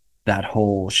that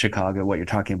whole Chicago, what you're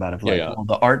talking about, of like, well,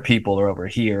 the art people are over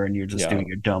here and you're just doing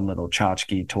your dumb little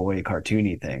tchotchke toy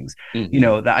cartoony things.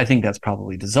 I think that's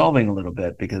probably dissolving a little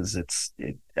bit, because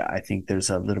I think there's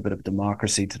a little bit of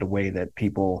democracy to the way that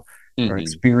people are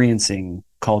experiencing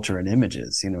culture and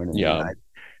images. You know what I mean?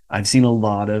 I've seen a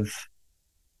lot of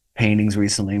paintings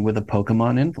recently with a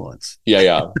Pokemon influence.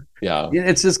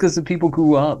 It's just because the people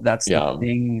grew up, that's the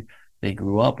thing they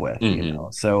grew up with,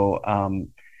 so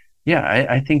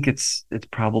I think it's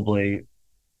probably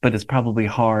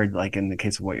hard, like in the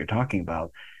case of what you're talking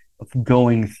about,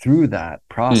 going through that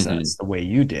process the way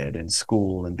you did in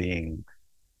school, and being,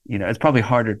 it's probably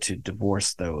harder to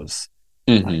divorce those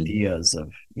ideas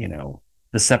of,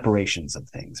 the separations of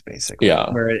things, basically,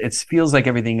 where it feels like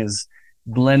everything is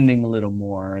blending a little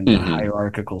more, and the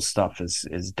hierarchical stuff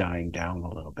is dying down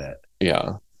a little bit.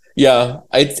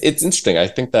 It's interesting. I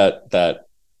think that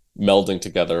melding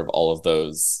together of all of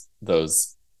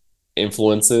those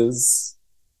influences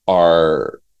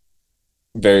are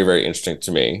very, very interesting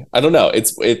to me. I don't know,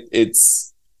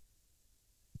 it's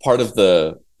part of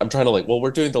the, I'm trying to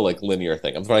we're doing the linear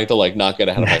thing. I'm trying to not get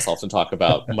ahead of myself and talk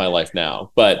about my life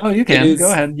now, but you can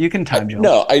go ahead, you can time jump.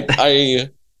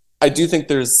 I do think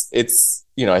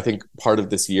I think part of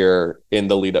this year in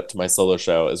the lead up to my solo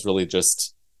show is really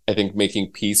just, I think,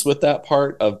 making peace with that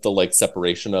part of the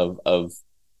separation of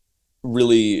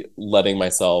really letting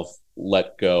myself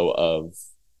let go of,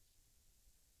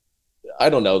 I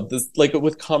don't know, this,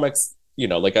 with comics,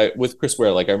 with Chris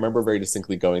Ware, I remember very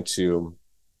distinctly going to,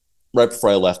 right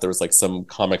before I left, there was some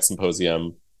comic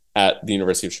symposium at the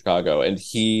University of Chicago, and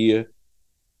he,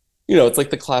 it's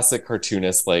the classic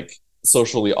cartoonist,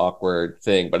 socially awkward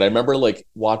thing, but I remember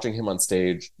watching him on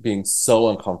stage being so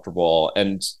uncomfortable,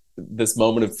 and this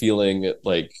moment of feeling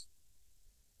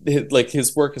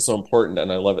his work is so important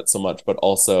and I love it so much, but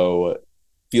also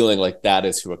feeling that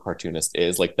is who a cartoonist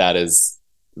is, that is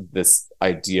this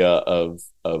idea of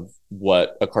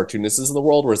what a cartoonist is in the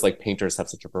world, whereas painters have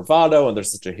such a bravado, and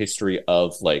there's such a history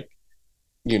of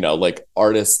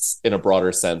artists in a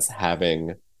broader sense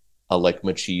having a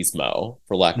machismo,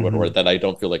 for lack of a word, that I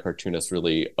don't feel cartoonists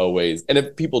really always, and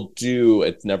if people do,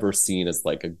 it's never seen as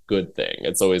a good thing.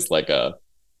 It's always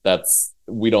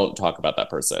we don't talk about that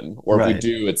person, or if we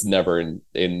do, it's never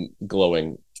in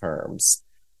glowing terms.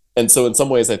 And so in some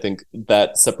ways, I think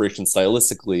that separation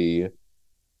stylistically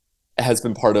has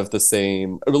been part of the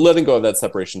same, letting go of that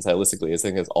separation stylistically, I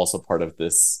think, is also part of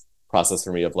this process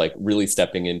for me of really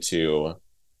stepping into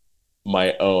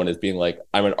my own, as being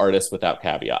I'm an artist without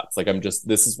caveats. I'm just,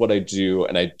 this is what I do,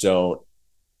 and I don't,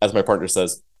 as my partner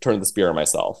says, turn the spear on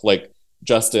myself.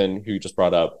 Justin, who you just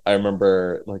brought up, I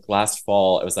remember last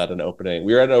fall, I was at an opening.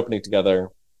 We were at an opening together,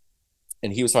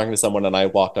 and he was talking to someone, and I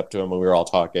walked up to him, and we were all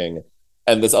talking.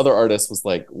 And this other artist was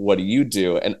like, "What do you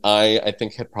do?" And I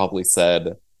think had probably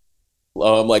said,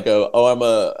 "Oh, I'm I'm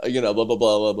a blah blah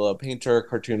blah blah blah painter,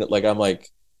 cartoon." But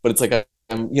it's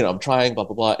I'm trying, blah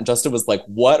blah blah. And Justin was like,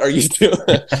 "What are you doing?"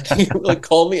 He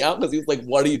called me out, because he was like,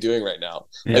 "What are you doing right now?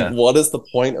 What is the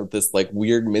point of this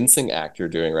weird mincing act you're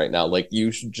doing right now?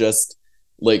 You should just."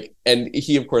 And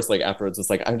he, of course, afterwards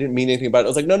was like, "I didn't mean anything about it." I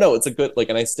was like, no, it's a good,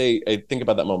 and I think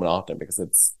about that moment often,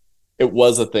 because it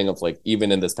was a thing of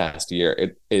even in this past year,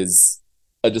 it is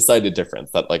a decided difference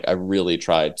that I really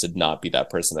tried to not be that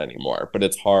person anymore. But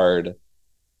it's hard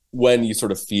when you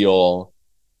sort of feel,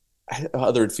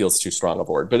 other feels too strong of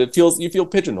a word, but you feel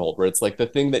pigeonholed, where it's the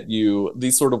thing that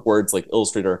these sort of words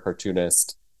illustrator or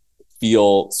cartoonist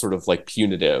feel sort of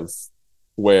punitive,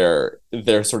 where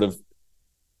they're sort of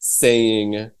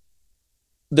saying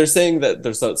that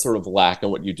there's a sort of lack in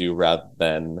what you do, rather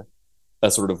than a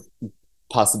sort of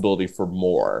possibility for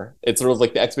more. It's sort of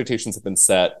the expectations have been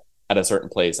set at a certain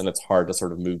place, and it's hard to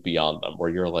sort of move beyond them, where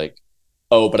you're like,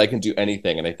 oh, but I can do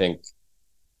anything. And I think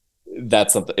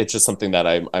that's something, it's just something that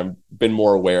I've been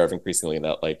more aware of increasingly,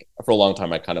 that like for a long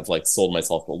time I kind of like sold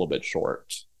myself a little bit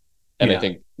short. And I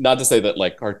think, not to say that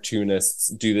like cartoonists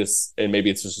do this and maybe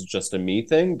it's just a me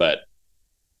thing, but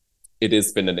it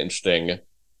has been an interesting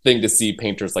thing to see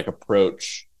painters like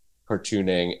approach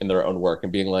cartooning in their own work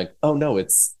and being like, oh no,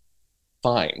 it's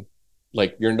fine.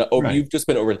 Like you're not, you've just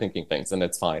been overthinking things and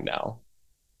it's fine now.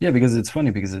 Yeah, because it's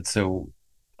funny because it's so,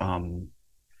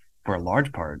 for a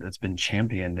large part, it's been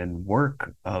championed in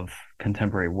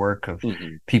contemporary work of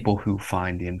people who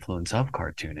find the influence of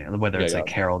cartooning, whether it's like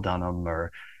Carol Dunham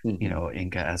or, you know,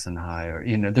 Inka Essenhai, or,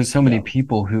 you know, there's so many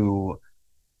people who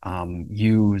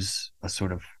use a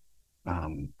sort of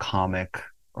comic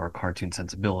or cartoon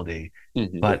sensibility,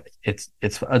 but it's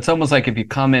almost like if you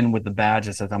come in with the badge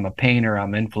that says I'm a painter,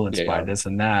 I'm influenced by this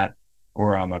and that,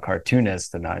 or I'm a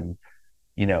cartoonist and I'm,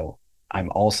 you know,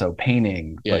 I'm also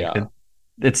painting.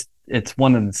 It's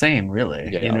one and the same,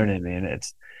 really. You know what I mean?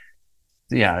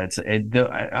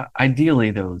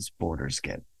 Ideally those borders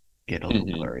get a little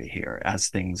blurry here as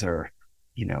things are,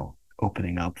 you know,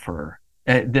 opening up for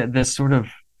this sort of.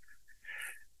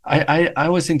 I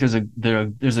always think there's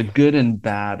a good and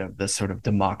bad of this sort of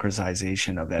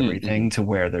democratization of everything, to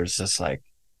where there's just like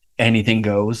anything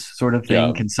goes sort of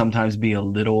thing can sometimes be a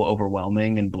little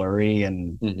overwhelming and blurry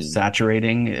and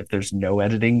saturating if there's no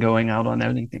editing going out on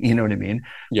anything, you know what I mean?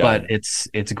 But it's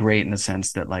great in the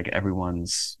sense that like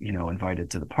everyone's, you know, invited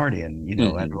to the party, and you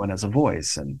know everyone has a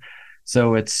voice, and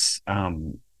so it's I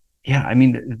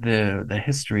mean the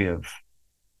history of,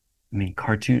 I mean,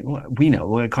 we know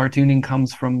cartooning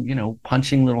comes from, you know,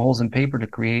 punching little holes in paper to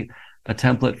create a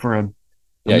template for a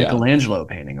Michelangelo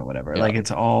painting or whatever. Like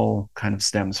it's all kind of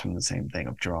stems from the same thing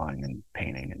of drawing and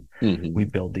painting, and we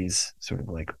build these sort of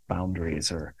like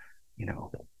boundaries, or, you know,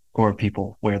 or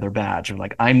people wear their badge, or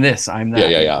like I'm this, I'm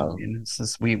that. And it's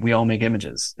just, we all make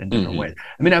images in different ways.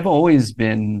 I mean, I've always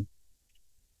been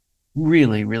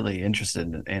really, really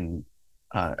interested in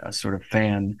a sort of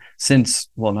fan since,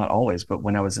 well, not always, but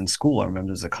when I was in school, I remember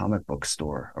there's a comic book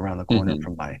store around the corner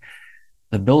from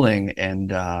the building,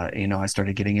 and you know, I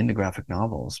started getting into graphic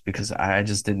novels because I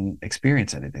just didn't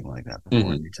experience anything like that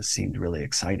before. It just seemed really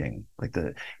exciting,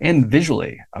 and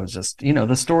visually I was just, you know,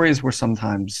 the stories were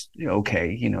sometimes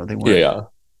okay, you know, they weren't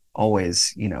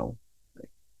always, you know,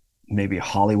 maybe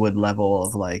Hollywood level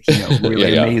of like, you know,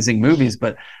 really amazing movies,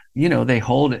 but you know, they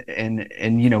hold, and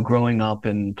you know, growing up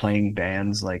and playing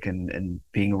bands, like, and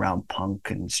being around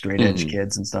punk and straight edge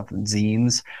kids and stuff, and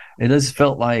zines, it just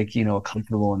felt like, you know, a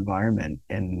comfortable environment,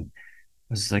 and I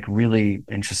was like really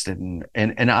interested in,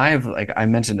 and I've, like, I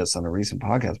mentioned this on a recent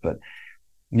podcast, but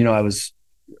you know, I was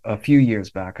a few years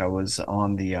back, I was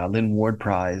on the Lynn Ward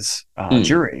Prize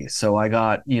jury, so I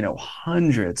got, you know,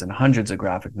 hundreds and hundreds of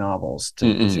graphic novels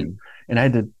to and I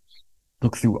had to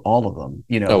look through all of them,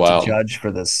 you know, to judge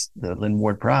for the Lynn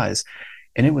Ward Prize.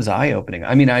 And it was eye-opening.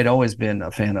 I mean, I'd always been a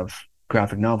fan of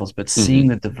graphic novels, but seeing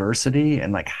the diversity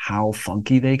and like how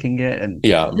funky they can get, and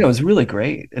you know, it's really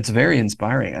great. It's very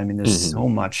inspiring. I mean, there's so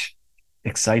much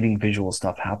exciting visual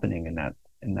stuff happening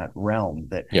in that realm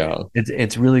that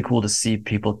it's really cool to see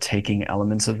people taking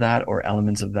elements of that, or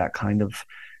elements of that kind of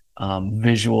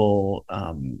visual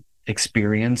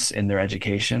experience in their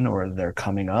education or their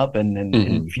coming up, and then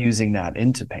infusing that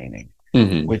into painting,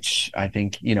 which I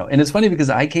think, you know, and it's funny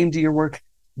because I came to your work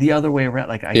the other way around.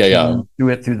 Like I came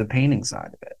through the painting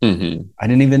side of it. I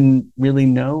didn't even really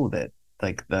know that,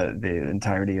 like, the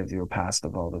entirety of your past,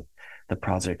 of all the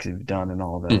projects you've done and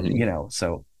all the you know,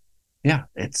 so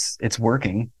it's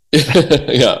working.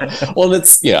 Well,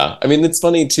 I mean, it's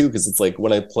funny too, because it's like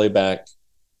when I play back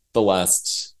the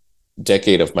last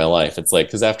decade of my life, it's like,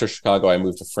 because after Chicago I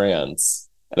moved to France,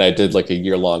 and I did like a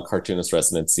year-long cartoonist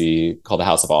residency called the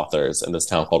House of Authors in this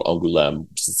town called Angoulême,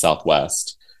 which is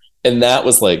southwest, and that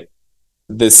was like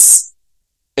this,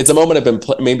 it's a moment I've been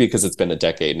maybe because it's been a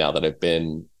decade now that I've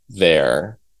been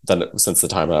there, since the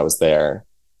time that I was there,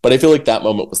 but I feel like that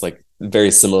moment was like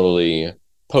very similarly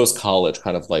post-college,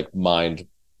 kind of like mind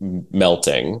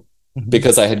melting,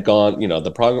 because I had gone, you know,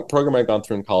 the program I'd gone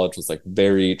through in college was like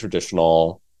very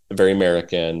traditional, very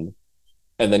American,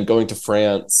 and then going to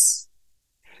France,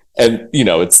 and you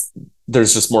know,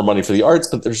 there's just more money for the arts,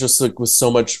 but there's just like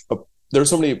there's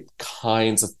so many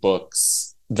kinds of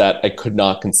books that I could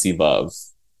not conceive of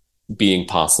being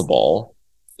possible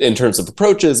in terms of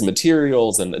approaches,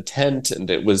 materials, and intent, and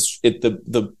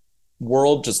the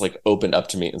world just like opened up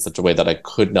to me in such a way that I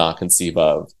could not conceive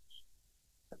of.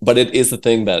 But it is the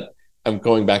thing that I'm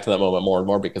going back to that moment more and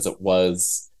more, because it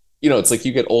was it's like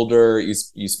you get older,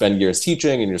 you spend years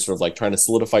teaching, and you're sort of like trying to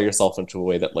solidify yourself into a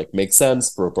way that like makes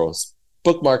sense for both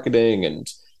book marketing and,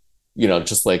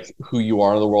 just like who you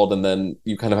are in the world. And then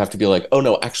you kind of have to be like, oh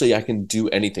no, actually I can do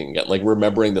anything again. Like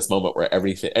remembering this moment where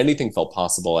anything felt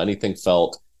possible, anything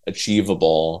felt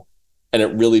achievable. And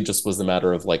it really just was a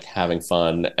matter of like having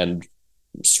fun and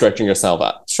stretching yourself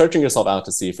out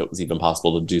to see if it was even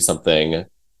possible to do something,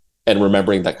 and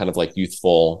remembering that kind of like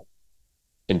youthful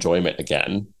enjoyment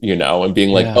again, and being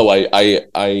like, oh,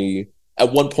 I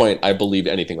at one point I believed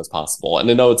anything was possible. And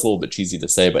I know it's a little bit cheesy to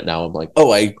say, but now I'm like,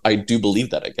 oh, I do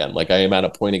believe that again. Like I am at a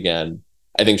point again,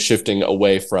 I think, shifting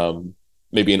away from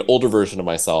maybe an older version of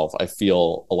myself. I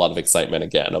feel a lot of excitement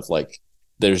again of like,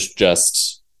 there's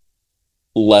just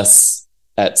less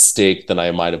at stake than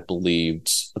I might have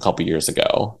believed a couple years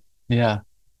ago. Yeah,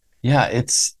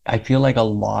 I feel like a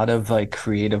lot of like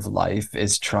creative life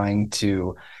is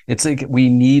it's like we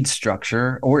need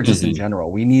structure, or just in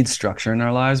general, we need structure in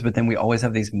our lives, but then we always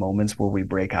have these moments where we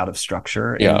break out of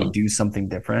structure and we do something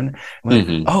different. We're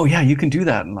like, oh yeah, you can do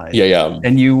that in life. Yeah.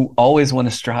 And you always want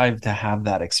to strive to have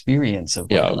that experience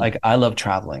of like, I love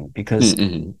traveling because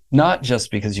not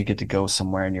just because you get to go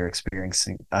somewhere and you're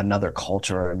experiencing another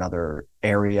culture or another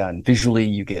area, and visually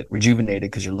you get rejuvenated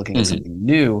because you're looking at something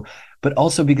new, but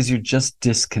also because you're just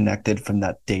disconnected from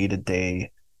that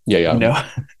day-to-day,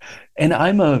 and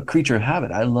I'm a creature of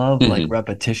habit. I love like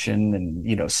repetition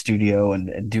and studio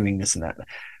and doing this and that,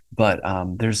 but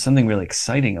there's something really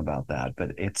exciting about that.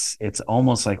 But it's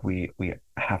almost like we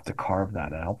have to carve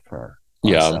that out for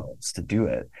ourselves to do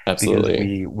it.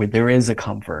 Absolutely. Because there is a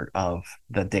comfort of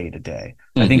the day-to-day.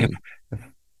 I think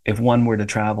if one were to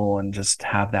travel and just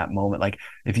have that moment, like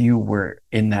if you were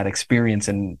in that experience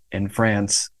in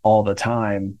France all the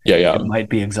time, it might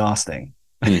be exhausting.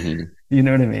 You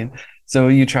know what I mean? So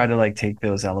you try to like take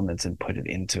those elements and put it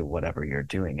into whatever you're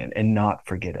doing and not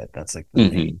forget it. That's like the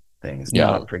main thing, is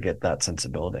not forget that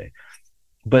sensibility.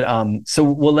 But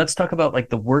let's talk about like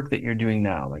the work that you're doing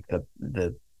now, like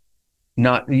the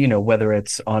not, whether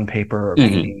it's on paper or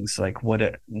paintings, like what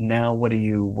are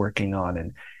you working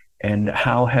on, and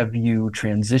how have you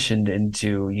transitioned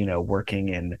into, working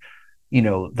in,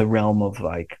 the realm of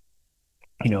like,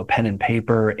 pen and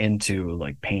paper into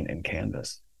like paint and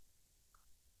canvas?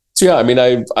 So yeah, I mean,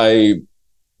 I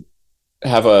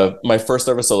have my first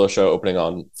ever solo show opening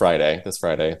on this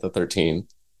Friday, the 13th.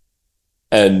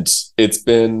 And it's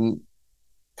been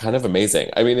kind of amazing.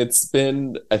 I mean, it's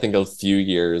been, I think, a few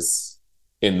years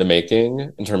in the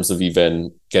making in terms of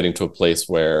even getting to a place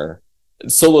where,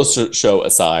 solo show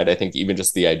aside, I think even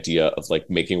just the idea of like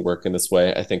making work in this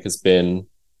way, I think has been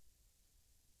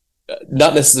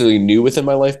not necessarily new within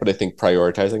my life, but I think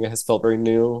prioritizing it has felt very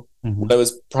new. When I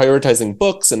was prioritizing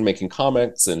books and making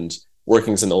comics and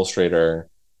working as an illustrator,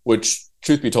 which,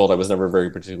 truth be told, I was never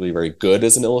particularly very good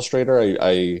as an illustrator.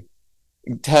 I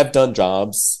have done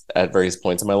jobs at various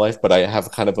points in my life, but I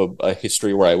have kind of a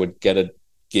history where I would get a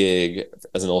gig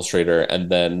as an illustrator, and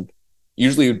then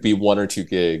usually it would be one or two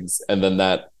gigs, and then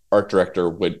that art director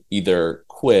would either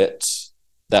quit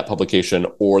that publication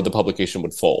or the publication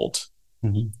would fold.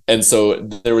 And so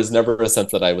there was never a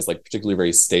sense that I was like particularly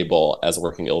very stable as a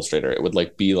working illustrator. It would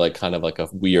like be like kind of like a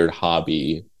weird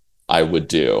hobby I would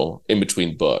do in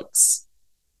between books.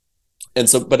 And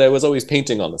so, but I was always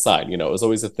painting on the side, it was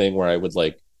always a thing where I would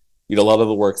like, a lot of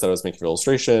the works that I was making for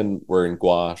illustration were in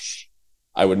gouache.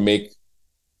 I would make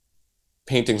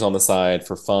paintings on the side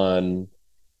for fun.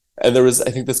 And there was,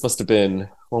 I think this must have been,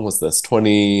 when was this?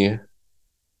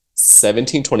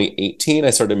 2017, 2018, I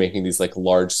started making these like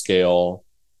large scale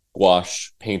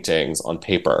gouache paintings on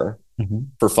paper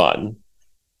for fun.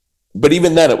 But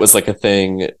even then it was like a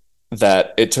thing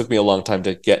that it took me a long time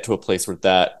to get to a place where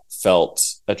that felt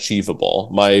achievable.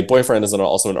 My boyfriend is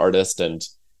also an artist, and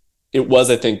it was,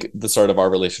 I think, the start of our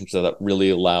relationship that really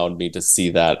allowed me to see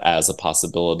that as a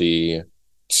possibility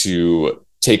to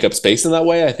take up space in that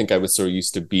way. I think I was so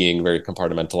used to being very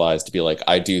compartmentalized, to be like,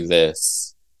 I do this,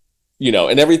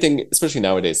 and everything, especially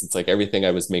nowadays, it's like everything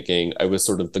I was making, I was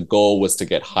sort of, the goal was to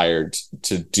get hired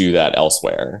to do that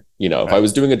elsewhere. If I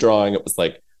was doing a drawing, it was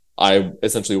like, I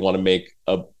essentially want to make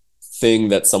a thing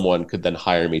that someone could then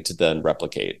hire me to then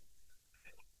replicate.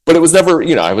 But it was never,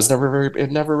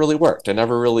 it never really worked. I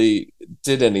never really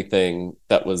did anything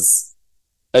that was,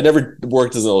 I never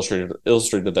worked as an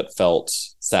illustrator that felt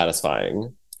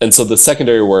satisfying. And so the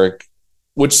secondary work,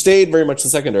 which stayed very much the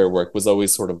secondary work, was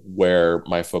always sort of where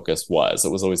my focus was.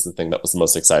 It was always the thing that was the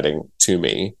most exciting to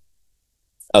me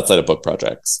outside of book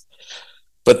projects.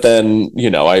 But then,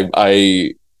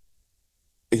 I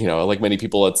like many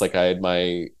people, it's like I had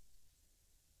my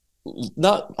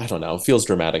not, I don't know, it feels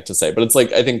dramatic to say, but it's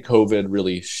like I think COVID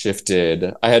really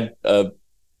shifted.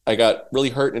 I got really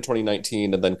hurt in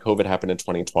 2019, and then COVID happened in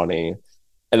 2020.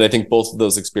 And I think both of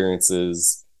those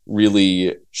experiences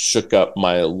really shook up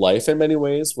my life in many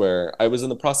ways, where I was in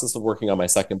the process of working on my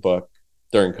second book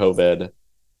during COVID,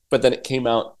 but then it came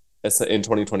out in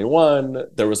 2021.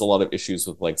 There was a lot of issues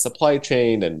with like supply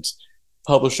chain and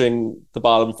publishing, the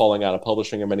bottom falling out of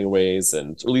publishing in many ways,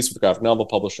 and at least with graphic novel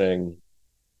publishing.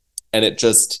 And it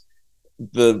just,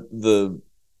 the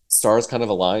stars kind of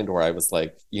aligned where I was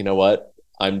like, you know what?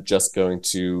 I'm just going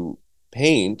to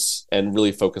paint and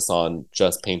really focus on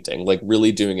just painting, like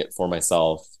really doing it for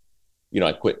myself.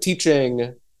 I quit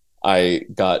teaching. I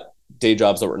got day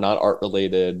jobs that were not art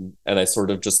related, and I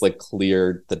sort of just like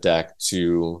cleared the deck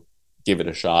to give it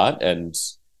a shot. And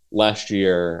last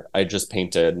year I just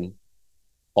painted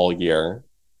all year.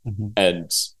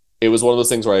 And it was one of those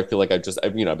things where I feel like I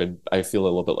feel a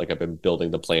little bit like I've been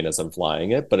building the plane as I'm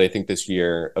flying it. But I think this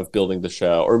year of building the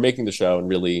show, or making the show, and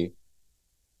really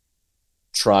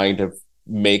trying to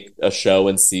make a show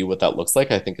and see what that looks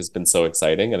like, I think has been so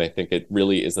exciting. And I think it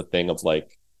really is a thing of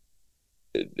like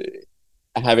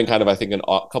having kind of, I think,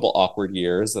 a couple awkward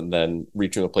years, and then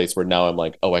reaching a place where now I'm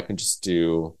like, oh, I can just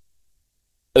do,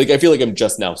 like, I feel like I'm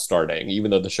just now starting,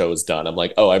 even though the show is done. I'm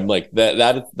like, oh, I'm like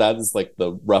that is like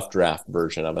the rough draft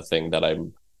version of a thing that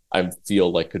I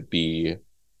feel like could be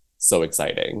so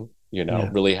exciting,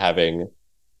 really having,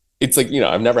 it's like,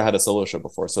 I've never had a solo show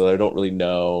before, so I don't really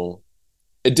know,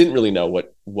 it didn't really know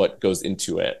what goes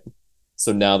into it.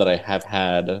 So now that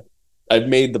I've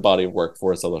made the body of work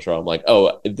for a solo show, I'm like,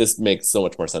 oh, this makes so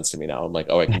much more sense to me now. I'm like,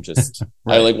 oh, I can just,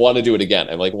 right. I like want to do it again.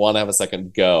 I like want to have a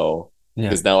second go.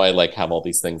 Because now I like have all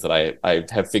these things that I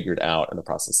have figured out in the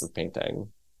process of painting.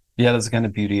 Yeah, that's the kind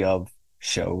of beauty of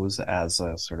shows as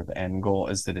a sort of end goal,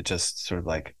 is that it just sort of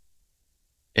like,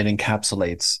 it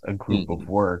encapsulates a group of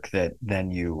work that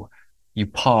then you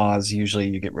pause, usually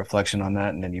you get reflection on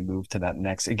that, and then you move to that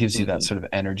next. It gives you that sort of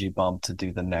energy bump to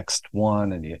do the next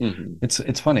one. And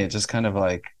it's funny, it just kind of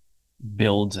like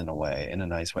builds in a way, in a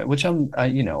nice way, which I've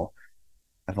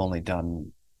only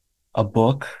done a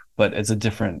book, but it's a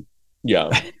different,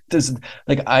 there's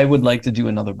like, I would like to do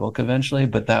another book eventually,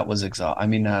 but that was is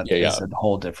a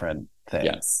whole different thing.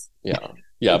 It's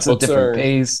a different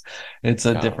pace, it's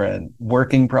a different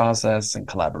working process and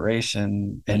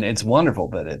collaboration, and it's wonderful,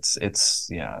 but it's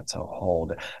a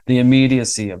whole, the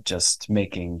immediacy of just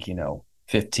making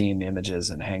 15 images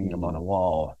and hanging them on a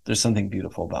wall, there's something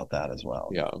beautiful about that as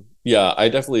well. I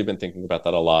definitely have been thinking about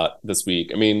that a lot this week.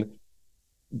 I mean,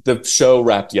 the show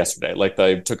wrapped yesterday. Like,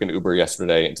 I took an Uber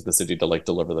yesterday into the city to like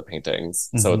deliver the paintings.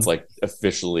 So it's like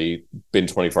officially been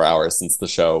 24 hours since the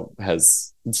show's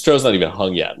not even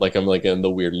hung yet. Like, I'm like in the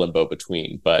weird limbo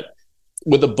between. But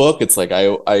with the book, it's like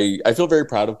I feel very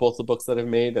proud of both the books that I've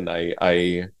made, and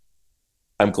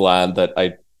I'm glad that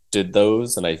I did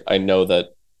those. And I know that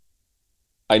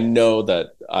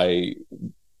I,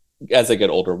 as I get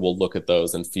older, will look at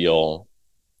those and feel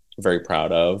very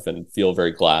proud of, and feel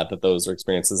very glad that those are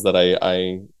experiences that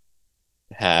I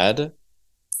had.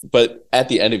 But at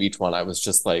the end of each one, I was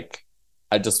just like,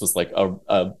 just like a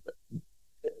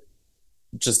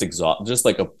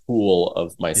pool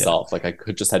of myself. Like, I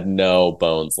just had no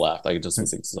bones left. I just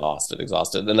was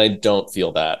exhausted. And I don't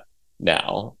feel that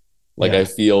now. Like, I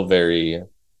feel very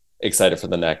excited for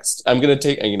the next. I'm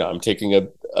taking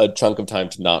a chunk of time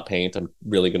to not paint. I'm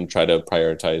really going to try to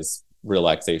prioritize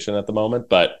relaxation at the moment,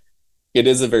 but it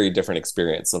is a very different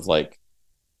experience of like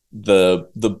the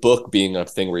book being a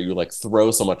thing where you like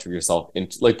throw so much of yourself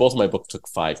into, like, both of my books took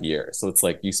 5 years, so it's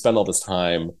like you spend all this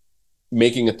time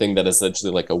making a thing that is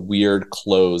essentially like a weird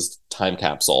closed time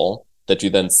capsule that you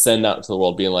then send out into the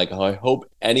world, being like, oh, I hope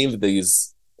any of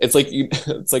these, it's like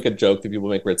it's like a joke that people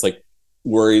make where it's like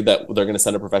worried that they're going to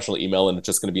send a professional email and it's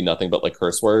just going to be nothing but like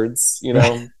curse words,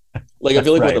 like I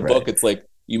feel like with a book, it's like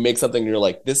you make something and you're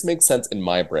like, this makes sense in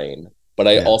my brain, but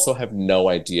I also have no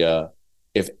idea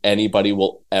if anybody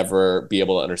will ever be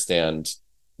able to understand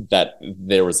that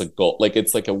there was a goal. Like,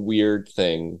 it's like a weird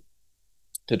thing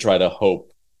to try to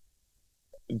hope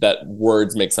that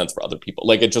words make sense for other people.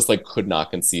 Like, it just like could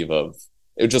not conceive of,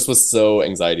 it just was so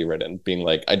anxiety ridden, being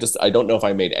like, I don't know if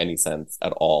I made any sense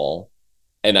at all.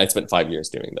 And I spent 5 years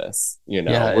doing this,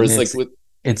 whereas like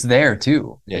it's there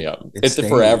too. It's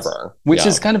forever, which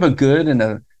is kind of a good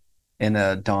and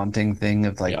a daunting thing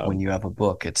of like, when you have a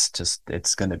book, it's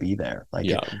going to be there. Like,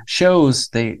 shows,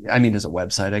 there's a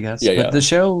website, I guess, but the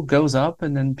show goes up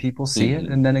and then people see it,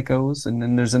 and then it goes, and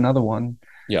then there's another one.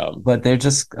 But they're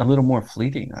just a little more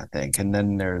fleeting, I think. And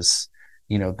then there's,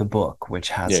 the book, which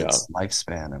has its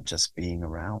lifespan of just being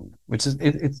around, which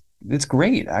is, it's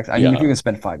great. I mean, if you're gonna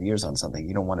spend 5 years on something,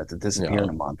 you don't want it to disappear in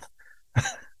a month.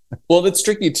 Well, it's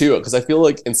tricky too, because I feel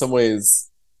like in some ways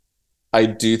I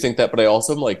do think that, but I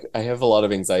also am like, I have a lot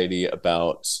of anxiety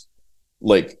about,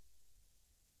 like,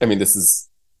 I mean,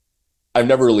 I've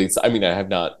never really, I mean,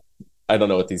 I don't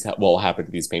know what will happen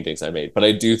to these paintings I made, but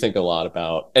I do think a lot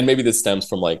about, and maybe this stems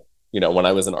from like, when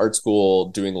I was in art school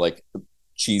doing like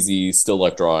cheesy still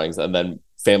life drawings, and then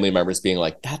family members being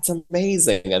like, that's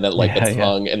amazing. And then like it's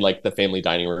hung in like the family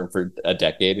dining room for a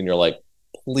decade. And you're like,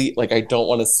 please, like, I don't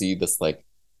want to see this like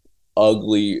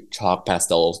ugly chalk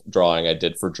pastel drawing I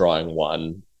did for drawing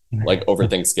one, like over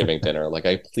Thanksgiving dinner. Like,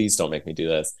 please don't make me do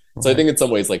this. So I think in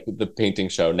some ways, like the painting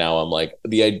show now, I'm like,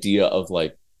 the idea of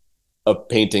like a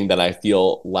painting that I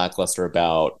feel lackluster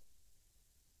about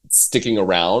sticking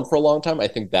around for a long time. I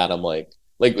think that I'm like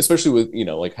especially with,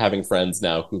 like having friends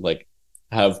now who like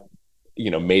have,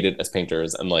 made it as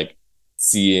painters, and like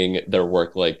seeing their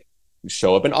work like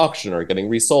show up in auction or getting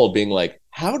resold, being like,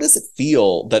 how does it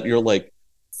feel that your like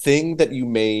thing that you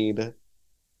made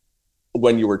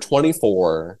when you were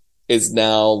 24 is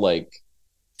now like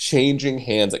changing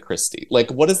hands at Christie? Like,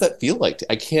 what does that feel like?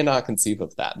 I cannot conceive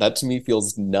of that. That to me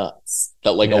feels nuts.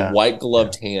 That like a white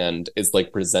gloved hand is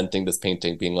like presenting this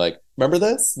painting, being like, remember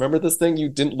this thing you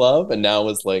didn't love, and now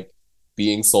is like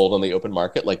being sold on the open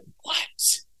market. Like, what?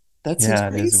 That's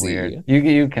crazy. It is weird.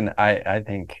 You can, I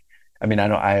think, I mean, I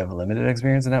know I have limited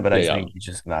experience in that, but I think you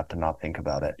just have to not think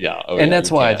about it. And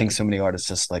that's why I think so many artists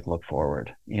just like look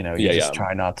forward. You just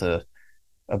try not to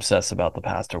obsess about the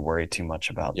past or worry too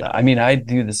much about that. I mean, I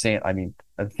do the same. I mean,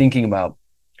 I'm thinking about,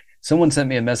 someone sent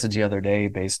me a message the other day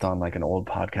based on like an old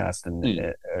podcast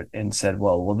and said,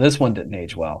 well, this one didn't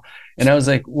age well. And I was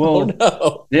like,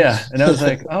 well, yeah. And I was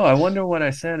like, oh, I wonder what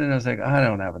I said. And I was like, I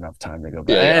don't have enough time to go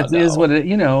back. It is what it,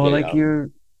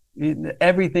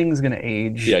 everything's going to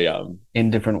age in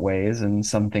different ways. And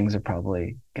some things are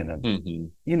probably going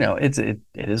to, it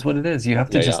is what it is. You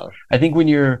have to I think when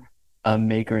you're a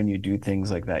maker and you do things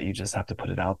like that, you just have to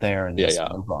put it out there and just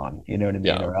move on. You know what I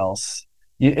mean? Or else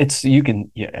as you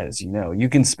know, you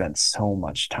can spend so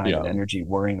much time and energy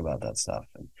worrying about that stuff.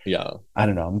 And I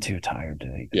don't know. I'm too tired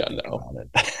to think about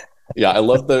it. I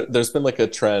love there's been like a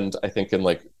trend, I think, in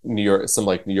like New York,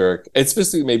 it's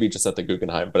basically maybe just at the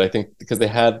Guggenheim, but I think because they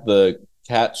had the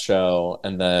Cat show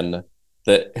and then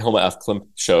the Hilma F. Klimt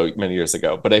show many years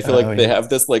ago, but I feel like they have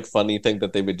this like funny thing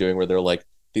that they've been doing where they're like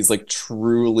these like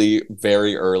truly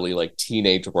very early like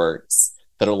teenage works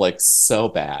that are like so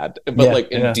bad,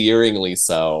 but endearingly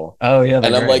so. And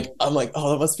I'm like,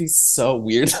 oh, that must be so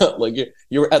weird. Like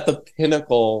you were at the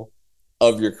pinnacle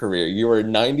of your career. You were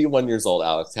 91 years old,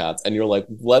 Alex Katz, and you're like,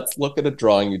 let's look at a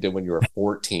drawing you did when you were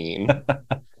 14.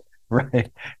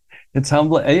 Right. It's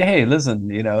humbling. Hey,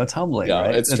 listen, it's humbling,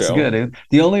 right? It's true. Good.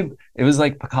 It was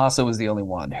like Picasso was the only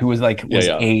one who was like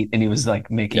 8 and he was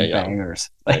like making bangers.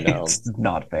 Like, I know. It's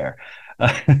not fair.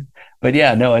 But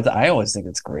I always think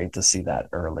it's great to see that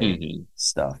early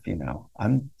stuff. I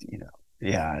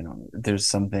don't. There's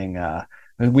something.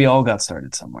 We all got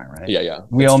started somewhere, right?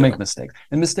 We all make mistakes,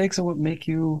 and mistakes are what make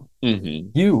you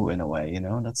you in a way.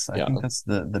 I think that's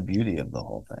the beauty of the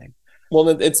whole thing. Well,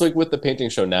 it's like with the painting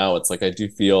show now, it's like I do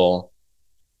feel,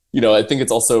 I think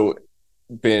it's also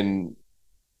been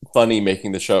funny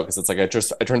making the show because it's like I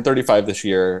turned 35 this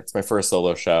year. It's my first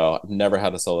solo show. I've never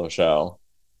had a solo show.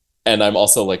 And I'm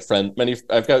also like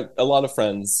I've got a lot of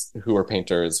friends who are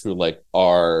painters who like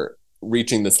are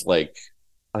reaching this, like,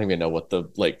 I don't even know what the,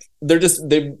 like,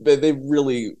 they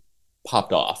really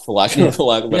popped off, for lack of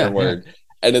a better word.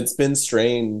 And it's been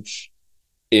strange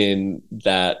in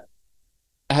that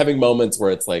having moments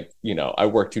where it's like, I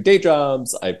work 2 day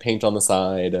jobs, I paint on the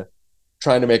side,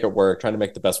 trying to make it work, trying to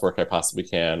make the best work I possibly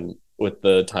can with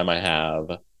the time I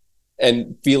have.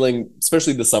 And feeling,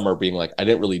 especially this summer, being like, I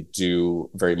didn't really do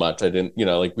very much. I didn't,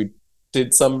 like we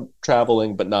did some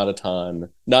traveling, but not a ton,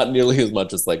 not nearly as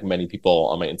much as like many people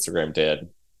on my Instagram did.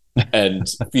 And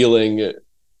feeling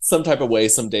some type of way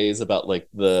some days about like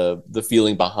the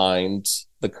feeling behind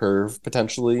the curve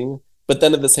potentially. But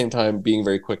then at the same time, being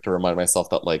very quick to remind myself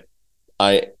that like,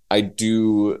 I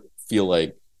do feel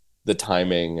like the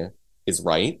timing is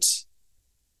right.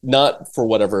 Not for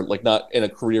whatever, like not in a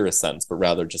career sense, but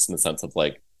rather just in the sense of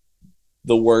like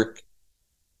the work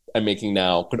I'm making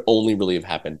now could only really have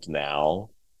happened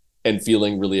now, and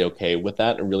feeling really okay with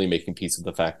that and really making peace with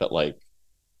the fact that like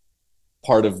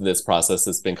part of this process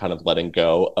has been kind of letting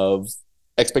go of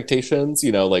expectations,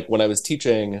 like when I was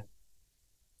teaching,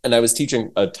 and I was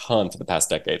teaching a ton for the past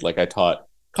decade. Like I taught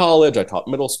college, I taught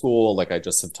middle school, like I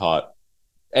just have taught,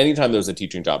 anytime there was a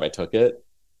teaching job, I took it.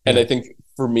 And I think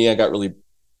for me, I got really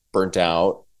burnt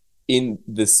out in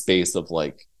this space of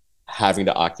like having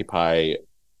to occupy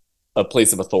a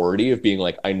place of authority, of being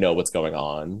like, I know what's going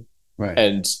on, right,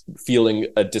 and feeling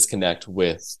a disconnect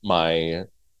with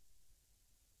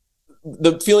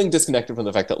the feeling disconnected from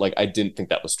the fact that like I didn't think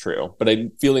that was true, but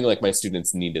I'm feeling like my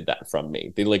students needed that from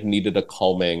me. They like needed a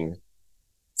calming,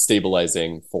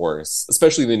 stabilizing force,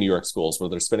 especially the New York schools where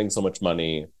they're spending so much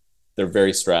money. They're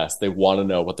very stressed. They want to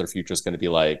know what their future is going to be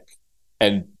like.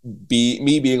 And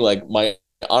me being like, my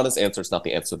honest answer is not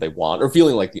the answer they want, or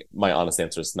feeling like my honest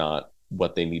answer is not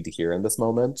what they need to hear in this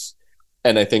moment.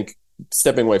 And I think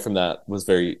stepping away from that was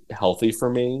very healthy for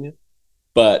me,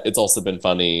 but it's also been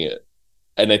funny.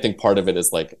 And I think part of it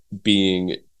is like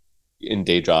being in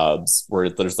day jobs where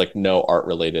there's like no art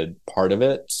related part of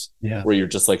it, where you're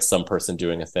just like some person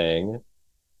doing a thing,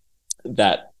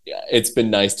 that it's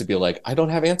been nice to be like, I don't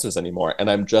have answers anymore. And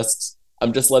I'm just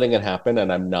letting it happen.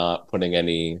 And I'm not putting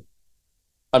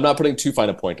too fine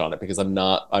a point on it, because I'm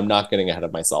not getting ahead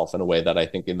of myself in a way that I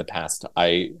think in the past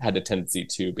I had a tendency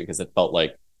to, because it felt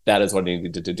like that is what I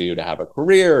needed to do to have a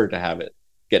career, or to have it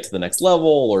get to the next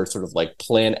level, or sort of like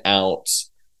plan out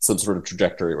some sort of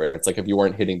trajectory where it's like, if you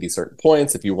weren't hitting these certain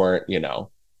points, if you weren't,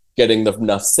 getting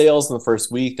enough sales in the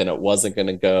first week, then it wasn't going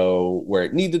to go where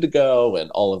it needed to go,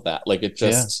 and all of that. Like it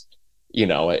just,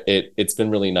 it's been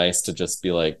really nice to just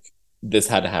be like, this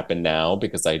had to happen now,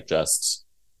 because and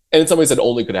in some ways it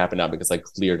only could happen now because I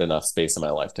cleared enough space in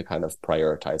my life to kind of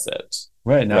prioritize it.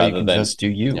 Right. Now you can just do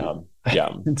you.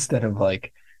 Yeah. Instead of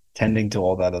like tending to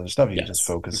all that other stuff, you just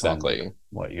focus on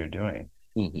what you're doing.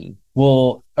 Mm-hmm.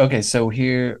 Well, okay, so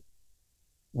here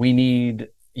we need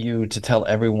you to tell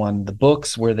everyone the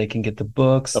books, where they can get the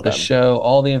books, the show,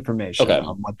 all the information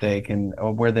on what they can,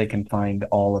 or where they can find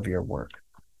all of your work.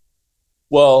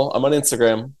 Well, I'm on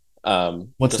Instagram.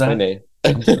 What's that? My name.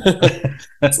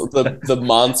 So the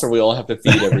monster we all have to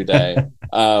feed every day.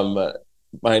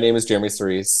 My name is Jeremy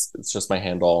Sorese. It's just my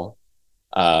handle.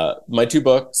 My 2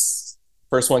 books.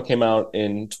 First one came out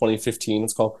in 2015.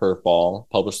 It's called Curveball,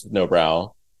 published with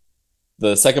Nobrow.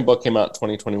 The second book came out in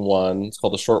 2021. It's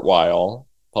called A Short While,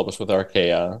 published with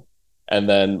Archaia. And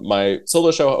then my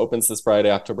solo show opens this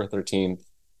Friday, October 13th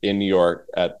in New York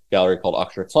at a gallery called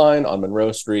AuxierKline on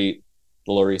Monroe Street,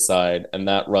 the Lower East Side. And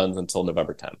that runs until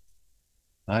November 10th.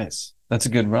 Nice. That's a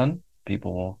good run.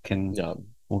 People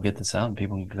will get this out and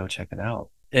people can go check it out.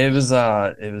 It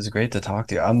was great to talk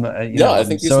to you. I'm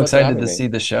so excited to see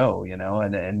the show,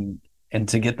 and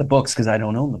to get the books, because I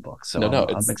don't own the books. So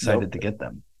I'm excited to get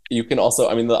them. You can also,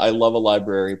 I love a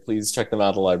library. Please check them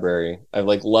out at a library. I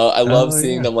love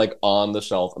seeing them like on the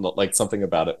shelf, and like something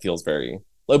about it feels very,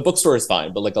 like, bookstore is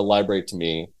fine, but like a library to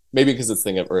me, maybe because it's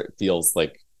or it feels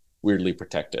like weirdly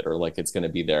protected, or like it's going to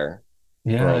be there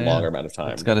for a longer amount of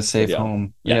time. It's got a safe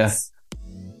home. Yes.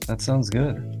 Yeah. That sounds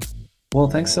good. Well,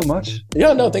 thanks so much.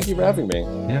 Yeah, no, thank you for having me.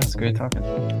 Yeah, it's great talking.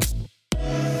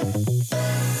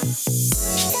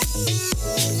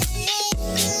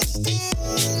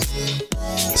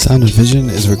 Sound and Vision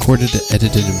is recorded,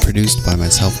 edited, and produced by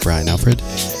myself, Brian Alfred.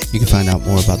 You can find out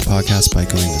more about the podcast by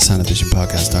going to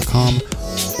soundandvisionpodcast.com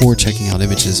or checking out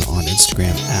images on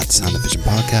Instagram at Sound and Vision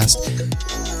Podcast.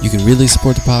 You can really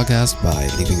support the podcast by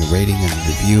leaving a rating and a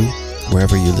review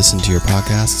wherever you listen to your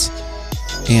podcasts,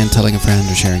 and telling a friend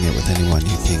or sharing it with anyone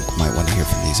you think might want to hear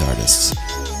from these artists.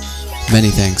 Many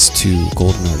thanks to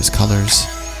Golden Artist Colors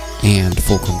and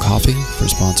Fulcrum Coffee for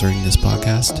sponsoring this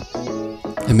podcast.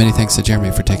 And many thanks to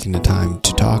Jeremy for taking the time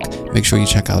to talk. Make sure you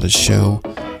check out his show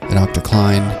at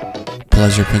AuxierKline,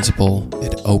 Pleasure Principle.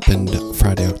 It opened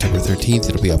Friday, October 13th.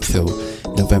 It'll be up till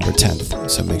November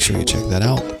 10th. So make sure you check that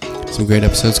out. Some great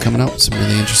episodes coming up, some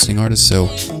really interesting artists, so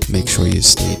make sure you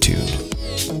stay tuned.